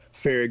the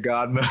fairy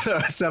godmother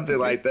or something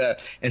like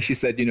that. And she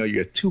said,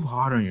 you're too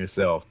hard on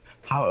yourself.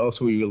 How else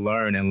will you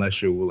learn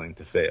unless you're willing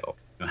to fail?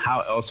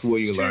 How else will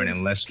you learn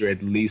unless you're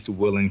at least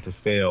willing to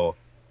fail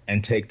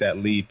and take that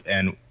leap?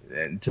 And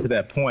to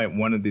that point,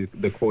 one of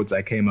the quotes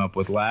I came up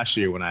with last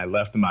year when I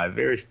left my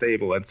very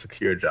stable and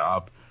secure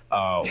job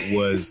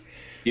was,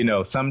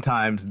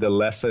 sometimes the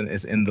lesson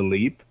is in the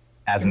leap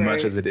as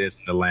much as it is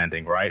in the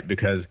landing, right?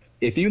 Because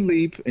if you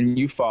leap and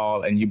you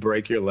fall and you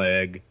break your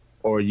leg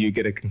or you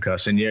get a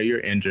concussion, you're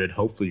injured.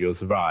 Hopefully you'll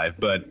survive.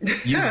 But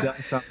you've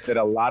done something that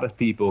a lot of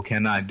people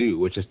cannot do,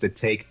 which is to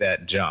take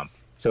that jump.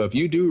 So if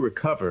you do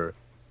recover,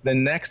 the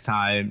next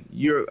time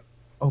you're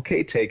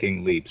okay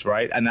taking leaps,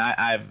 right? And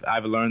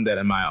I've learned that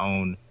in my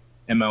own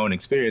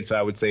experience. So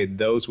I would say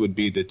those would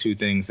be the 2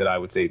 things that I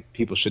would say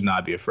people should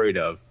not be afraid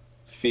of: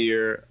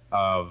 fear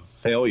of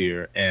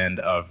failure and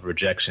of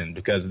rejection,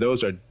 because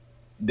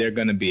they're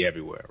going to be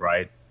everywhere,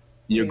 right?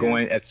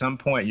 At some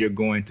point, you're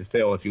going to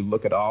fail. If you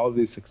look at all of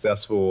these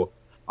successful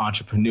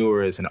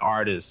entrepreneurs and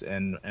artists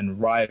and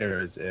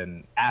writers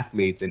and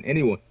athletes and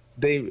anyone,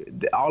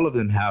 all of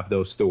them have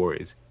those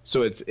stories.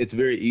 So it's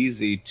very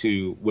easy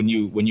to, when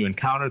you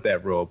encounter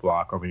that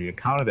roadblock or when you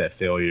encounter that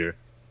failure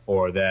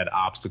or that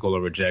obstacle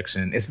or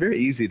rejection, it's very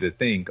easy to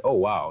think, oh,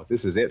 wow,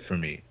 this is it for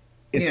me.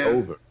 It's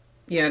over.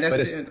 Yeah,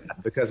 that's it.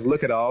 Because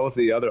look at all of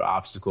the other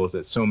obstacles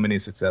that so many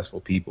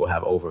successful people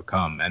have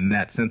overcome. And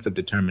that sense of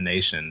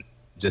determination,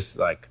 just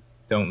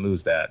don't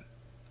lose that.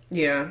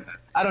 Yeah.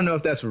 I don't know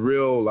if that's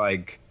real,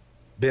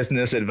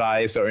 business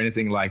advice or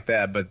anything like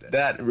that, but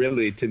that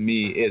really, to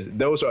me,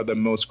 those are the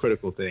most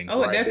critical things.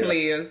 Oh, right? It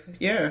definitely is.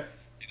 Yeah.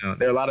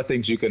 There are a lot of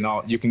things you can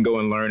go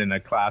and learn in a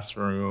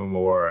classroom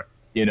or,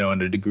 in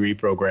a degree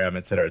program,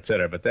 et cetera, et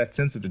cetera. But that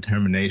sense of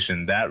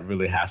determination, that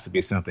really has to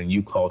be something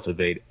you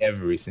cultivate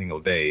every single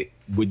day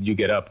when you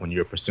get up, when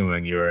you're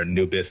pursuing your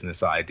new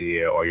business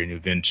idea or your new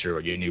venture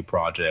or your new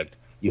project.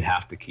 You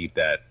have to keep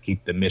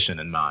the mission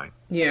in mind.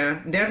 Yeah,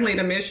 definitely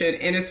the mission.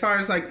 And as far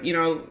as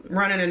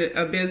running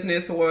a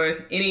business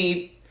or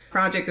any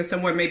project that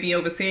someone may be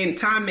overseeing,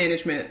 time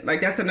management,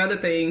 that's another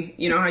thing,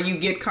 how you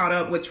get caught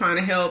up with trying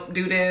to help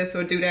do this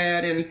or do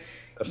that. And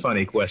a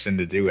funny question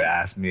to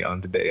ask me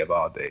on the day of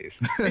all days.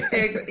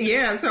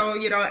 Yeah. So,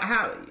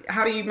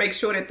 how do you make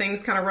sure that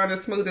things kind of run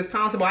as smooth as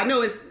possible? I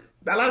know a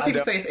lot of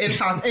people say it's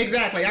impossible.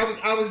 Exactly.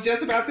 I was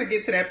just about to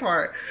get to that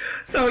part.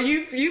 So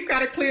you've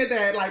got to clear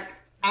that,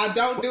 I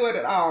don't do it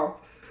at all.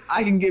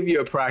 I can give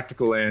you a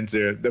practical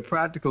answer. The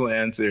practical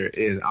answer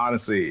is,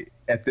 honestly,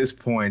 at this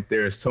point,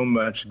 there is so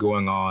much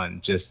going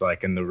on just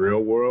in the real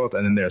world.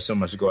 And then there's so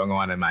much going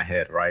on in my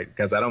head, right?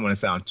 Because I don't want to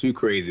sound too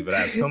crazy, but I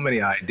have so many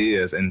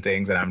ideas and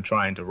things that I'm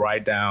trying to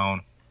write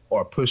down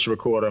or push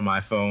record on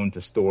my phone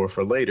to store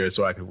for later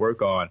so I could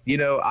work on.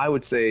 I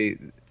would say,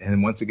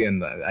 and once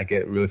again, I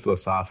get really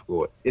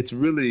philosophical, it's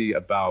really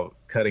about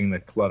cutting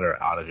the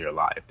clutter out of your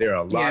life. There's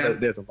a lot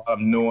of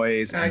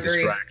noise and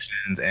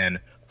distractions and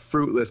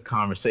fruitless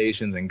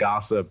conversations and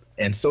gossip,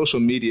 and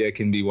social media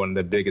can be one of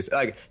the biggest.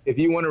 If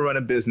you want to run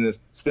a business,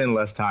 spend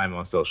less time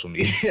on social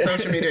media.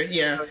 Social media,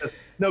 yeah.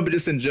 No, but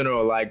just in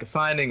general,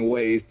 finding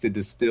ways to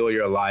distill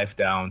your life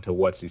down to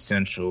what's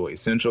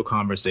essential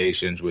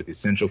conversations with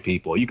essential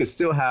people. You could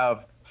still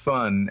have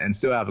fun and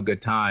still have a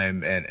good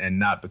time and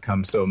not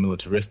become so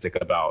militaristic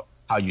about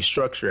how you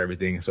structure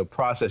everything, so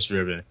process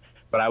driven.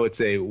 But I would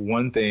say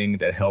one thing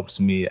that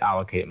helps me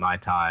allocate my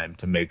time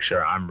to make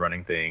sure I'm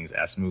running things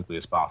as smoothly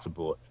as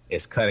possible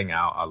is cutting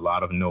out a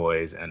lot of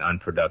noise and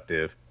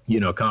unproductive,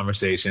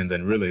 conversations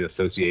and really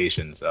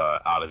associations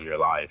out of your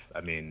life. I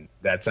mean,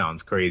 that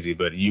sounds crazy,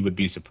 but you would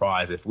be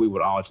surprised if we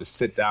would all just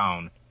sit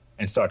down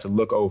and start to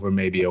look over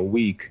maybe a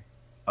week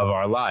of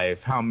our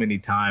life, how many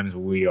times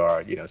we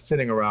are,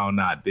 sitting around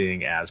not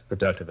being as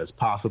productive as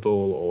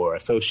possible or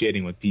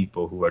associating with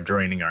people who are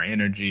draining our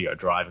energy or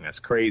driving us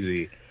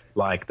crazy.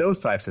 Those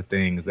types of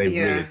things, they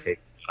really take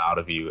out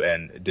of you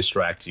and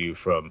distract you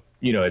from,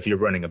 if you're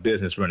running a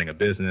business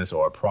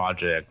or a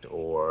project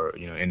or,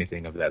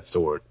 anything of that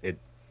sort. It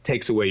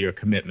takes away your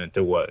commitment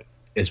to what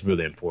is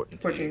really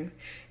important to you.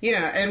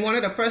 Yeah, and one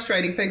of the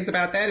frustrating things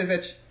about that is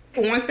that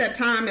once that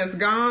time is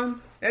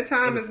gone, you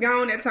don't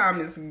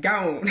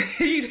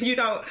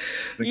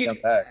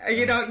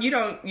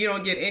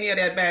get any of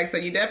that back. So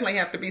you definitely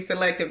have to be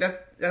selective.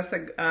 That's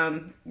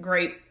a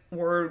great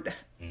word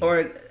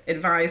or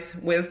advice,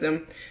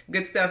 wisdom.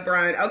 Good stuff,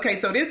 Brian. Okay,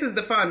 so this is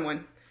the fun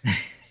one.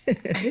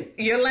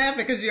 You're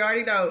laughing because you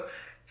already know.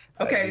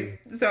 Okay,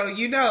 so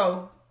you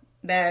know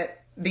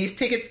that these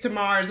tickets to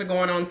Mars are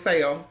going on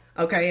sale.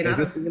 Okay, and is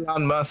this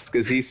Elon Musk?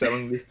 Is he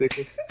selling these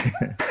tickets?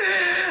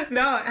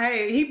 No,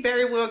 hey, he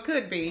very well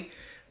could be.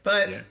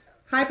 But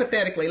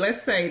hypothetically,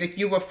 let's say that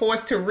you were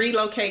forced to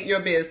relocate your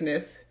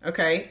business,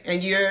 okay,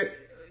 and you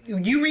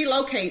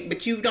relocate,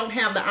 but you don't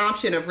have the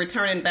option of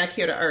returning back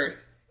here to Earth.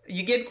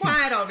 You get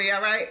quiet on me,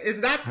 all right?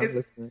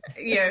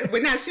 Yeah,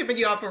 we're not shipping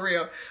you off for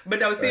real. But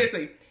no,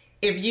 seriously,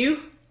 if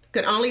you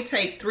could only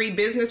take 3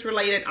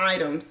 business-related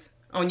items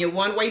on your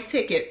one-way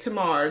ticket to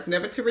Mars,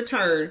 never to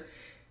return,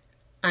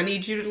 I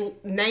need you to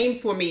name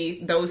for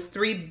me those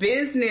 3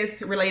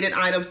 business-related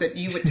items that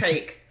you would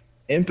take.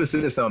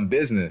 Emphasis on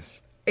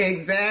business.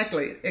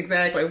 Exactly.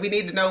 We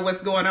need to know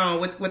what's going on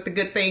with the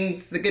good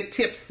things, the good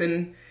tips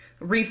and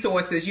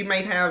resources. You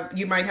might have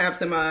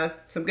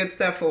some good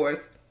stuff for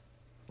us.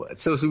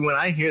 So when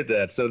I hear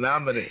that, so now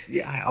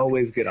I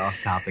always get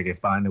off topic and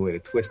find a way to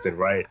twist it,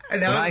 right? I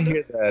know. When I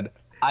hear that,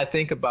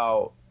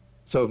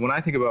 when I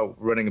think about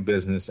running a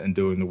business and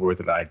doing the work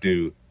that I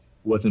do,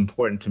 what's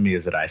important to me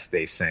is that I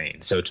stay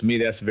sane. So to me,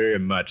 that's very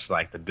much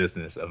like the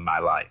business of my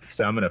life.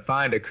 So I'm going to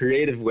find a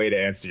creative way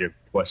to answer your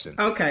question.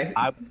 Okay.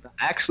 I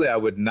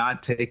would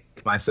not take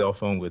my cell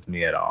phone with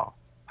me at all.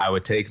 I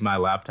would take my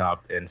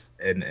laptop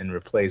and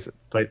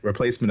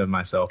replacement of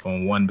my cell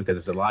phone. One, because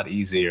it's a lot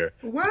easier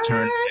to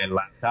turn a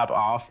laptop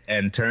off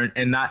and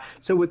not.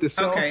 So with the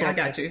cell phone. Okay, I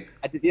got you.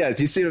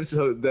 Yes, you see,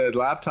 so the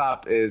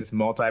laptop is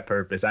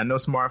multi-purpose. I know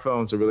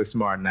smartphones are really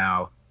smart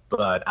now,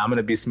 but I'm going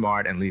to be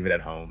smart and leave it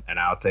at home. And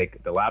I'll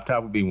take the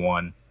laptop would be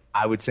one.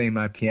 I would say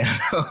my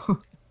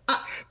piano.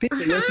 People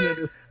listening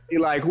to this be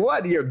like,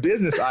 what? Your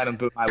business item,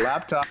 but my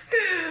laptop.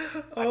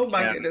 Oh,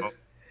 my goodness.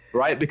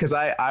 Right, because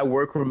I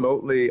work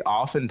remotely.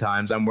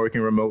 Oftentimes, I'm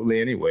working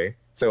remotely anyway.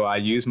 So I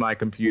use my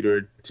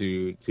computer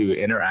to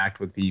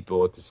interact with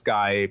people, to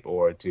Skype,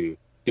 or to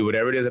do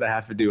whatever it is that I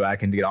have to do. I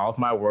can get all of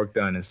my work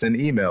done and send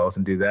emails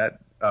and do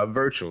that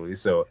virtually.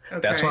 So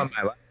that's why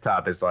my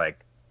laptop is like,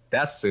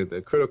 that's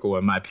the critical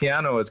one. My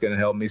piano is going to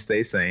help me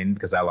stay sane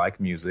because I like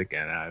music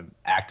and I'm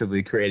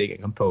actively creating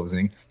and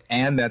composing.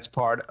 And that's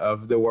part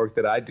of the work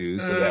that I do.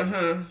 So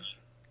that's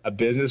a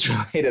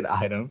business-related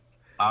item.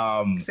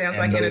 Sounds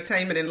like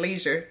entertainment and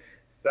leisure.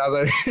 Sounds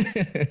like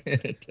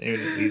entertainment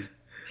and leisure.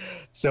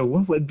 So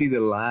what would be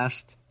the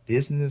last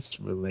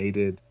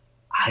business-related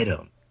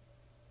item?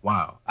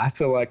 Wow. I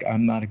feel like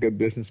I'm not a good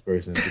business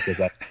person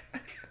because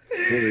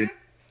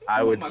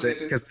I would say,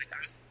 because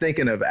I'm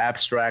thinking of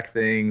abstract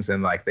things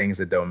and like things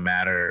that don't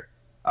matter,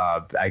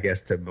 I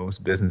guess, to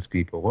most business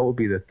people. What would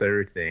be the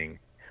third thing?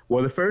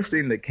 Well, the first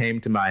thing that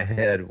came to my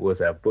head was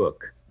a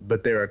book.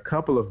 But there are a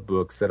couple of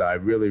books that I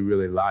really,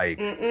 really like.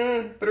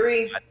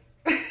 3.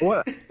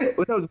 What?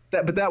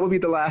 But that would be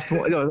the last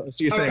one. No,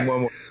 so you're saying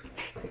one more.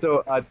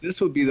 So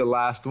this would be the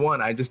last one.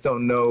 I just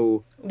don't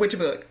know. Which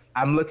book?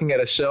 I'm looking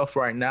at a shelf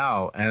right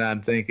now, and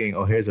I'm thinking,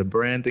 oh, here's a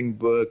branding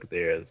book.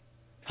 There's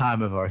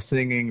Time of Our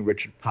Singing,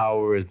 Richard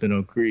Powers, Ben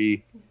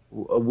O'Cree.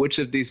 Which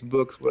of these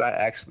books would I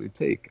actually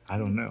take? I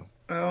don't know.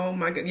 Oh,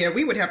 my God. Yeah,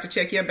 we would have to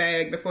check your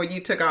bag before you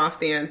took off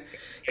then.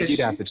 Because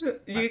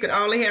you could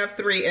only have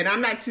 3. And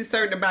I'm not too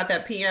certain about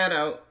that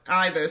piano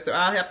either. So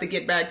I'll have to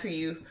get back to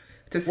you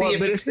to see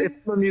if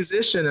I'm a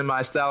musician and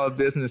my style of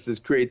business is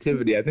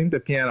creativity, I think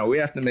the piano, we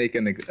have to make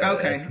an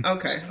Okay. All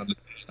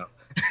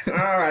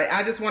right.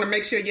 I just want to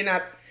make sure you're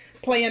not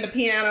playing the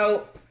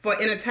piano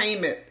for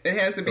entertainment. It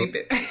has to be.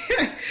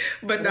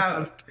 But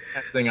no.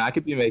 I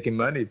could be making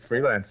money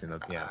freelancing the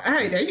piano.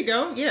 Hey, there you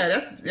go. Yeah,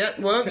 that's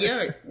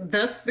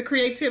the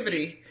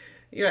creativity.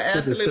 You're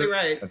absolutely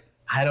right.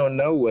 I don't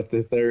know what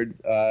the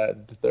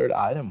third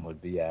item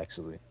would be,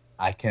 actually.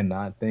 I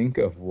cannot think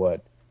of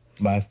what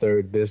my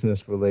third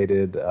business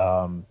related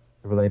item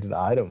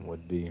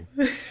would be.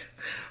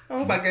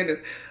 Oh my goodness.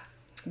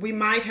 We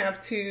might have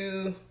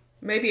to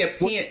maybe a pen.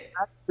 Well,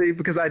 actually,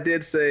 because I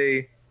did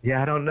say,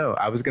 I don't know.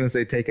 I was going to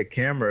say take a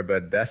camera,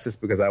 but that's just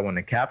because I want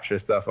to capture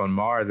stuff on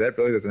Mars. That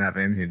really doesn't have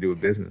anything to do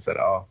with business at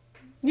all.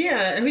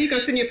 Yeah, and who are you going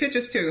to send your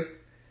pictures to?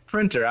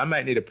 Printer. I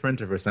might need a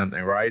printer for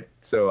something, right?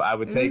 So I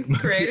would take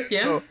creative.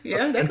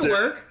 That could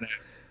work.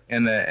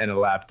 And a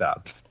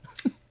laptop.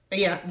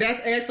 Yeah, that's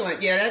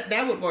excellent. Yeah,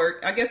 that would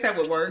work. I guess that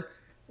would work.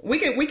 We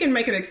can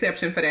make an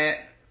exception for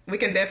that. We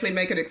can definitely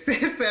make an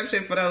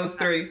exception for those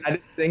 3. I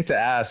didn't think to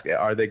ask,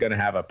 are they going to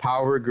have a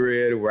power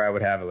grid where I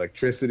would have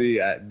electricity?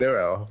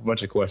 There are a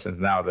bunch of questions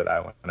now that I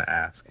want to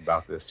ask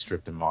about this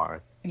trip to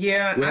Mars.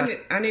 Yeah,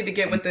 I need to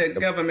get with the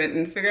government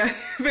and figure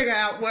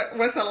out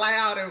what's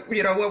allowed and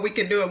what we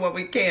can do and what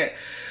we can't.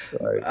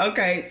 Right.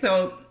 Okay,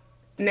 so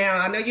now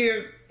I know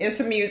you're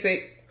into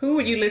music. Who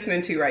are you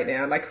listening to right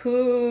now? Like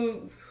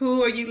who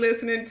are you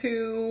listening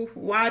to?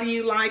 Why do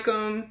you like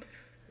them?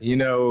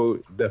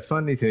 The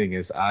funny thing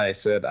is I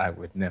said I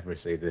would never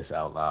say this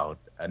out loud.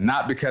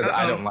 Not because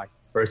I don't like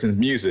this person's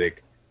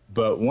music,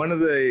 but one of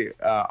the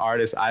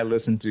artists I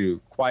listen to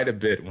quite a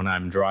bit when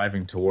I'm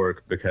driving to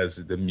work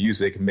because the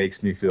music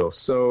makes me feel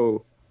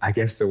so, I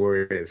guess the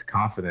word is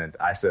confident.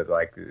 I said,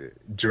 like,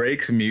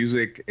 Drake's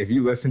music, if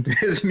you listen to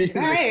his music.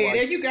 Hey,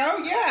 there you go.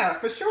 Yeah,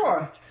 for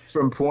sure.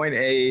 From point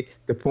A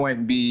to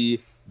point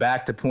B,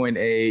 back to point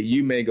A,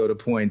 you may go to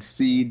point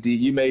C, D.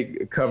 You may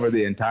cover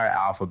the entire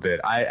alphabet.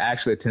 I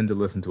actually tend to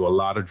listen to a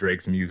lot of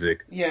Drake's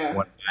music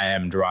when I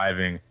am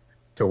driving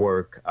to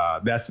work.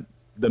 That's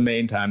the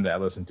main time that I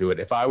listen to it.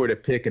 If I were to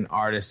pick an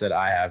artist that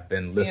I have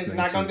been listening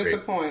to, it's not going to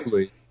disappoint.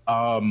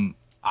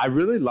 I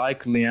really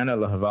like Liana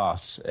La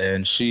Havas,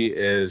 and she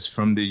is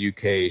from the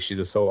UK. She's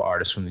a solo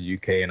artist from the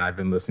UK, and I've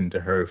been listening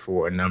to her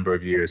for a number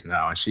of years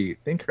now. And I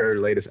think her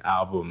latest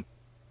album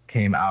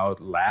came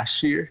out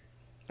last year.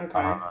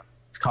 Okay.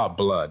 It's called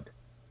Blood.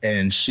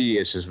 And she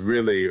is just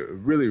really,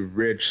 really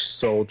rich,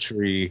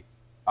 sultry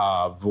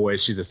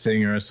voice. She's a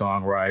singer,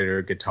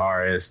 songwriter,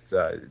 guitarist,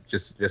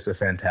 just a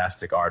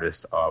fantastic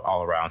artist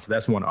all around. So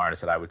that's one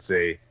artist that I would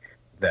say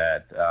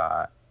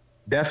that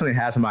definitely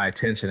has my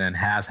attention and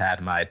has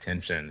had my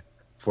attention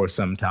for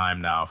some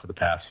time now, for the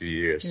past few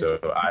years. So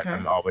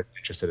I'm always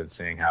interested in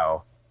seeing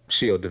how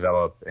she'll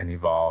develop and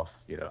evolve.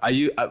 You know,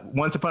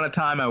 once upon a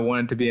time I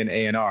wanted to be an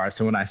A&R.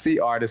 So when I see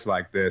artists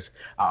like this,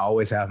 I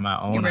always have my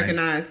own. You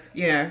recognize,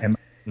 and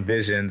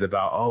visions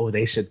about,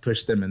 they should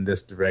push them in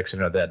this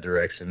direction or that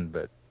direction.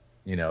 But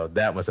you know,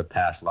 that was a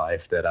past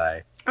life that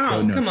I.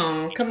 Oh, come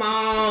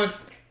on!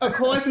 Of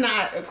course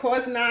not. Of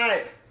course not.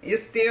 You're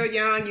still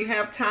young. You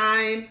have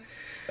time.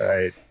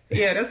 Right.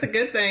 Yeah, that's a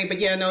good thing. But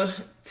yeah, no,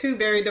 two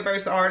very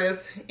diverse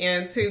artists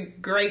and two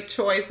great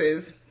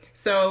choices.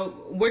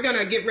 So we're going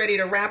to get ready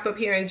to wrap up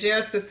here in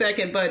just a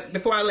second. But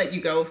before I let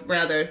you go,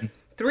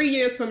 3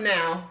 years from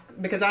now,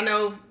 because I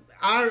know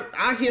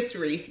our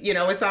history, you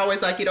know, it's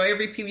always like, you know,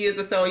 every few years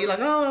or so, you're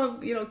like, oh,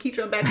 you know,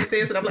 Keitra, I'm back with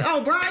this. And I'm like,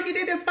 oh, Brian, you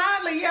did this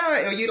finally.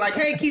 Yeah. Or you're like,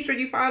 hey, Keitra,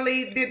 you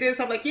finally did this.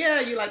 I'm like, yeah.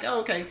 You're like, oh,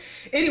 okay.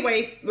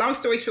 Anyway, long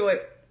story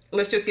short,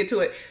 let's just get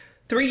to it.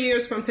 3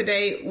 years from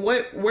today,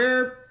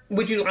 where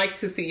would you like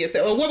to see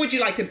yourself? Or what would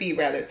you like to be,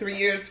 rather, 3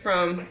 years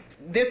from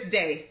this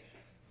day?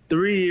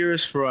 3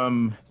 years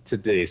from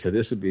today. So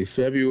this would be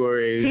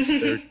February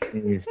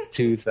 13th,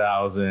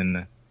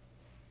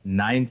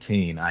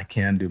 2019. I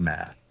can do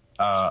math.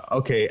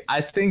 Okay,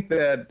 I think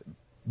that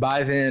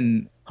by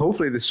then,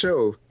 hopefully the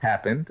show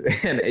happened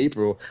in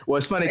April. Well,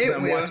 it's funny because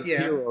I'm watching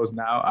Heroes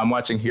now. I'm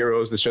watching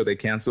Heroes, the show they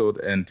canceled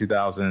in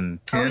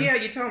 2010. Oh, yeah,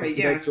 you told me,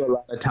 so they do a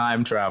lot of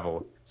time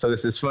travel. So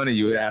this is funny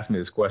you would ask me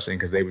this question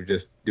because they were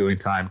just doing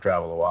time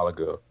travel a while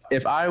ago.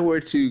 If I were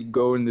to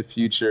go in the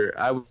future,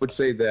 I would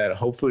say that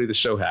hopefully the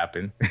show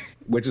happened,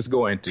 which is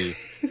going to,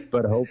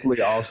 but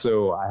hopefully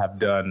also I have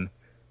done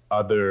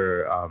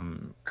other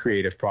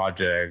creative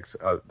projects.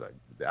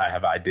 I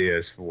have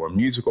ideas for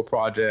musical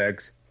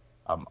projects,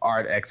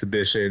 art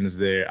exhibitions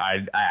there.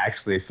 I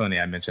actually, funny,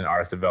 I mentioned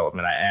artist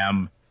development.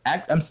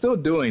 I'm still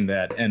doing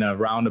that in a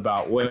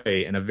roundabout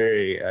way, in a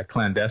very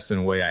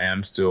clandestine way. I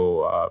am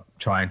still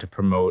trying to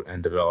promote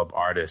and develop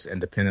artists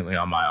independently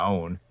on my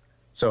own.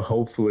 So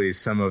hopefully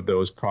some of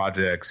those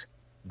projects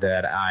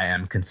that I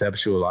am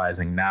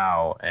conceptualizing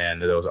now and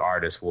those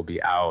artists will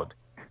be out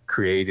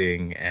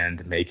creating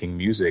and making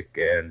music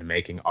and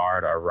making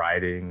art or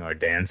writing or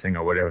dancing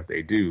or whatever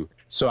they do.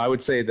 So I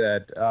would say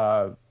that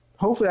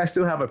hopefully I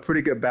still have a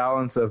pretty good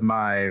balance of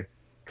my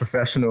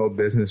professional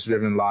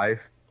business-driven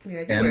life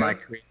and my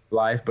creative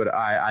life. But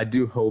I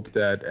do hope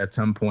that at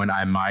some point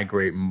I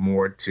migrate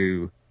more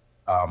to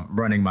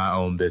running my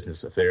own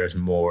business affairs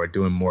more,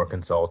 doing more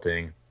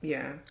consulting.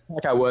 Yeah.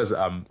 Like I was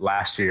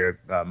last year,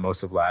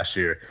 most of last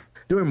year,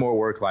 doing more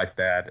work like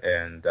that.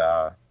 And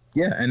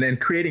and then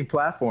creating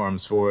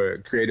platforms for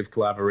creative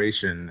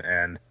collaboration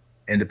and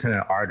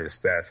independent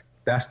artists.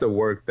 That's the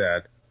work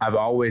that I've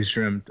always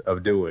dreamt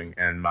of doing.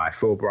 And my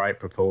Fulbright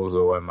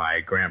proposal and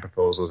my grant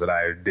proposals that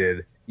I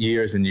did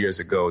years and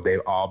years ago,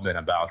 they've all been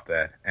about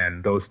that.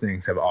 And those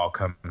things have all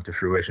come to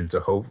fruition.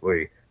 So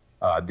hopefully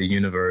the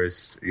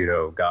universe, you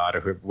know, God,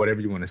 or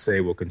whatever you want to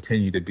say, will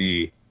continue to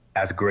be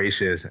as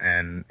gracious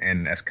and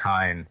as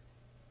kind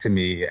to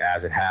me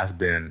as it has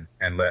been,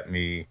 and let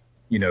me,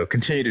 you know,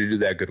 continue to do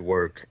that good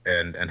work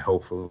and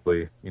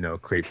hopefully, you know,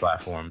 create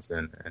platforms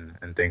and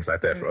things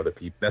like that for other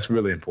people. That's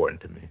really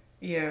important to me.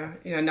 Yeah.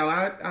 No,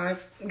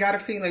 I've got a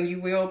feeling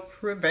you will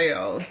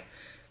prevail.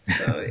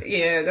 So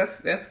yeah,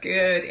 that's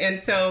good.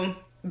 And so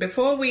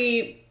before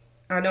I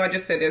know I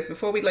just said this,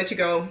 before we let you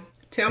go,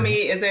 tell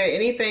me, is there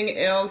anything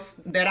else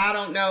that I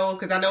don't know?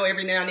 Because I know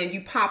every now and then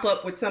you pop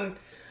up with some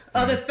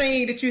other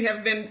thing that you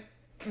have been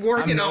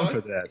working on.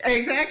 For that.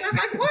 Exactly. I'm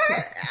like, what?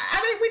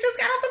 I mean, we just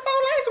got off the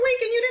phone last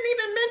week and you didn't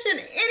even mention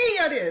any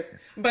of this.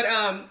 But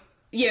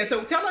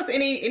so tell us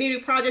any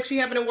new projects you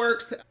have in the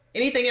works,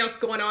 anything else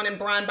going on in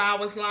Brian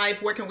Bowers'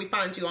 life. Where can we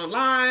find you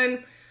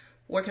online?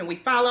 Where can we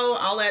follow?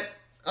 All that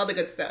other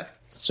good stuff.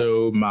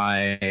 So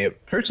my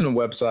personal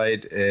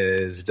website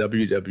is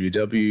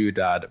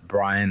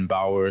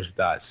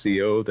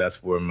www.brianbowers.co.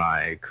 That's where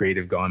my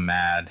Creative Gone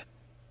Mad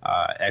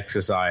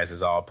exercise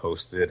is all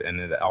posted,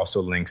 and it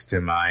also links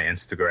to my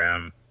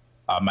Instagram.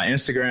 My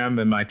Instagram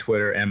and my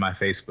Twitter and my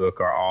Facebook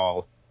are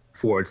all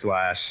 /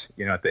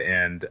 at the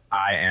end,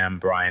 I am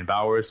Brian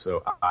Bowers,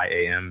 so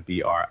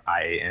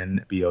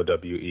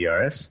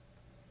IAMBRIANBOWERS,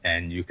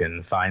 and you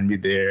can find me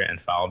there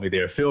and follow me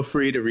there. Feel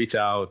free to reach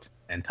out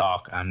and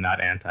talk. I'm not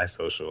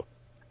antisocial.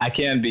 I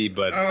can be,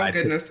 but I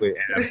typically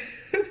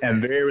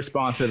am very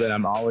responsive, and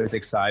I'm always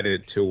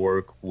excited to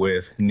work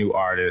with new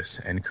artists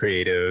and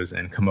creatives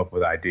and come up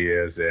with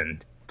ideas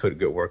and put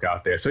good work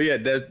out there. So yeah,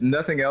 there's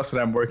nothing else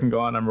that I'm working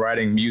on. I'm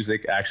writing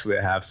music. Actually,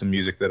 I have some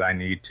music that I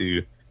need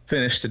to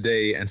finish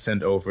today and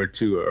send over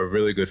to a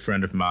really good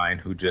friend of mine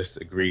who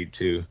just agreed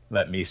to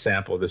let me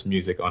sample this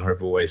music on her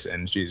voice.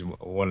 And she's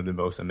one of the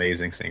most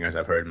amazing singers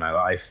I've heard in my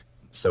life.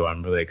 So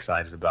I'm really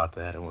excited about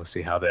that, and we'll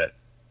see how that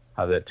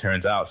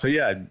turns out. So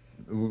yeah,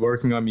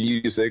 working on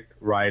music,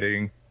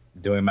 writing,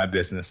 doing my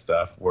business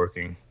stuff,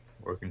 working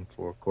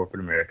for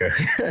corporate America.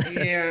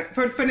 Yeah,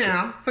 for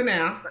now.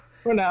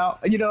 For now,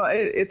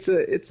 it's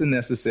a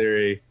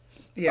necessary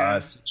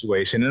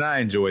situation, and I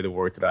enjoy the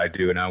work that I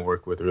do, and I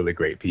work with really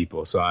great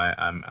people. So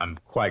I'm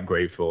quite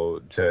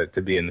grateful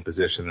to be in the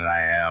position that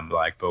I am,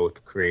 like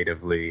both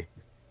creatively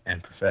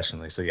and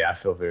professionally. So yeah, I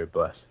feel very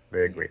blessed,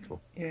 very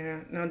grateful. Yeah,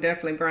 no,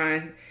 definitely,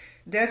 Brian.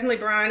 Definitely,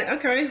 Brian.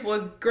 Okay,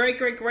 well,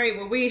 great.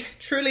 Well, we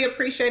truly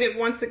appreciate it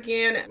once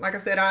again. Like I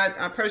said,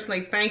 I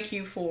personally thank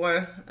you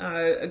for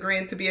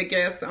agreeing to be a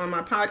guest on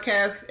my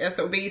podcast,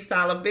 SOB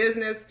Style of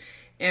Business.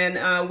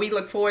 And we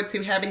look forward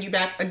to having you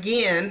back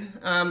again.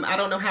 I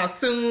don't know how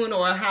soon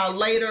or how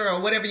later or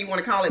whatever you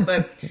want to call it,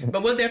 but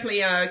we'll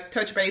definitely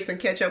touch base and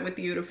catch up with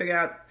you to figure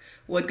out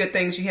what good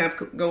things you have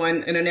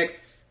going in the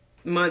next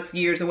months,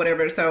 years, or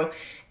whatever. So,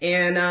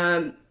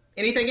 and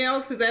anything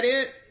else? Is that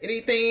it?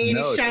 Any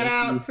shout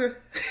outs?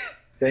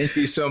 Thank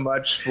you so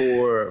much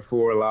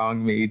for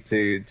allowing me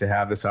to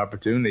have this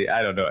opportunity.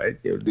 I don't know. I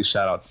do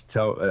shout outs.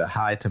 Tell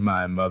hi to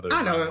my mother.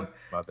 I know.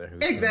 Mother.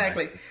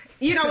 Exactly.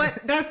 You know what?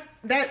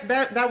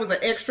 That was an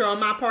extra on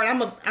my part.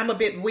 I'm a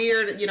bit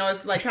weird.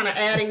 It's like kind of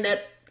adding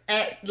that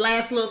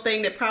last little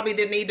thing that probably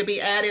didn't need to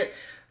be added.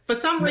 For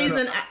some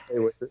reason.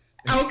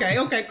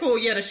 Okay, cool.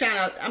 Yeah, the shout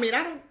out. I mean,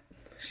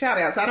 shout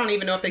outs. I don't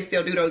even know if they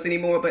still do those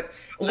anymore, but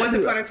once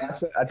upon a time.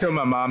 I told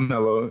my mom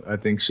hello. I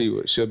think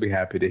she'll be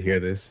happy to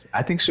hear this.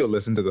 I think she'll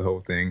listen to the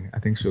whole thing. I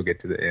think she'll get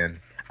to the end.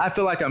 I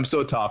feel like I'm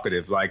so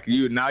talkative. Like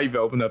you've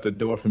opened up the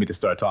door for me to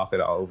start talking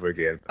all over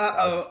again.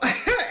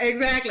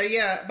 Exactly.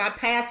 Yeah. My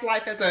past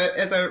life as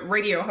a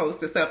radio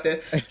host or something,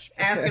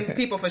 asking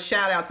people for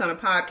shout outs on a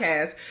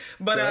podcast.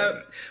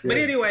 But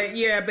anyway,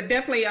 yeah, but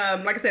definitely,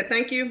 like I said,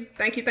 thank you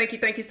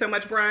so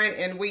much, Brian.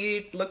 And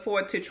we look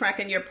forward to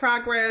tracking your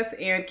progress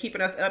and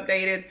keeping us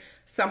updated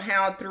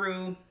somehow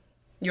through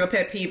your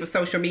pet peeve of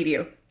social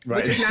media.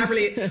 Right. Which is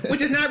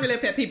not really a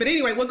pet peeve. But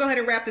anyway, we'll go ahead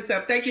and wrap this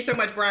up. Thank you so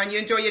much, Brian. You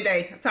enjoy your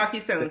day. I'll talk to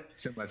you soon. Thank you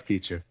so much,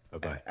 Keitra.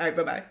 Bye-bye. All right,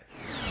 bye-bye.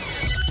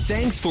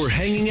 Thanks for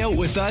hanging out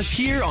with us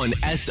here on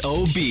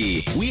SOB.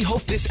 We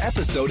hope this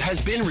episode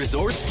has been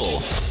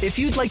resourceful. If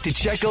you'd like to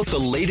check out the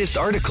latest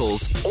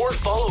articles or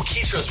follow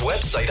Keitra's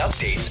website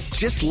updates,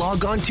 just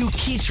log on to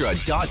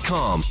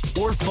Keitra.com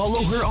or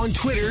follow her on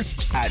Twitter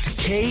at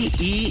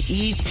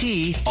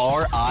KEETRIA.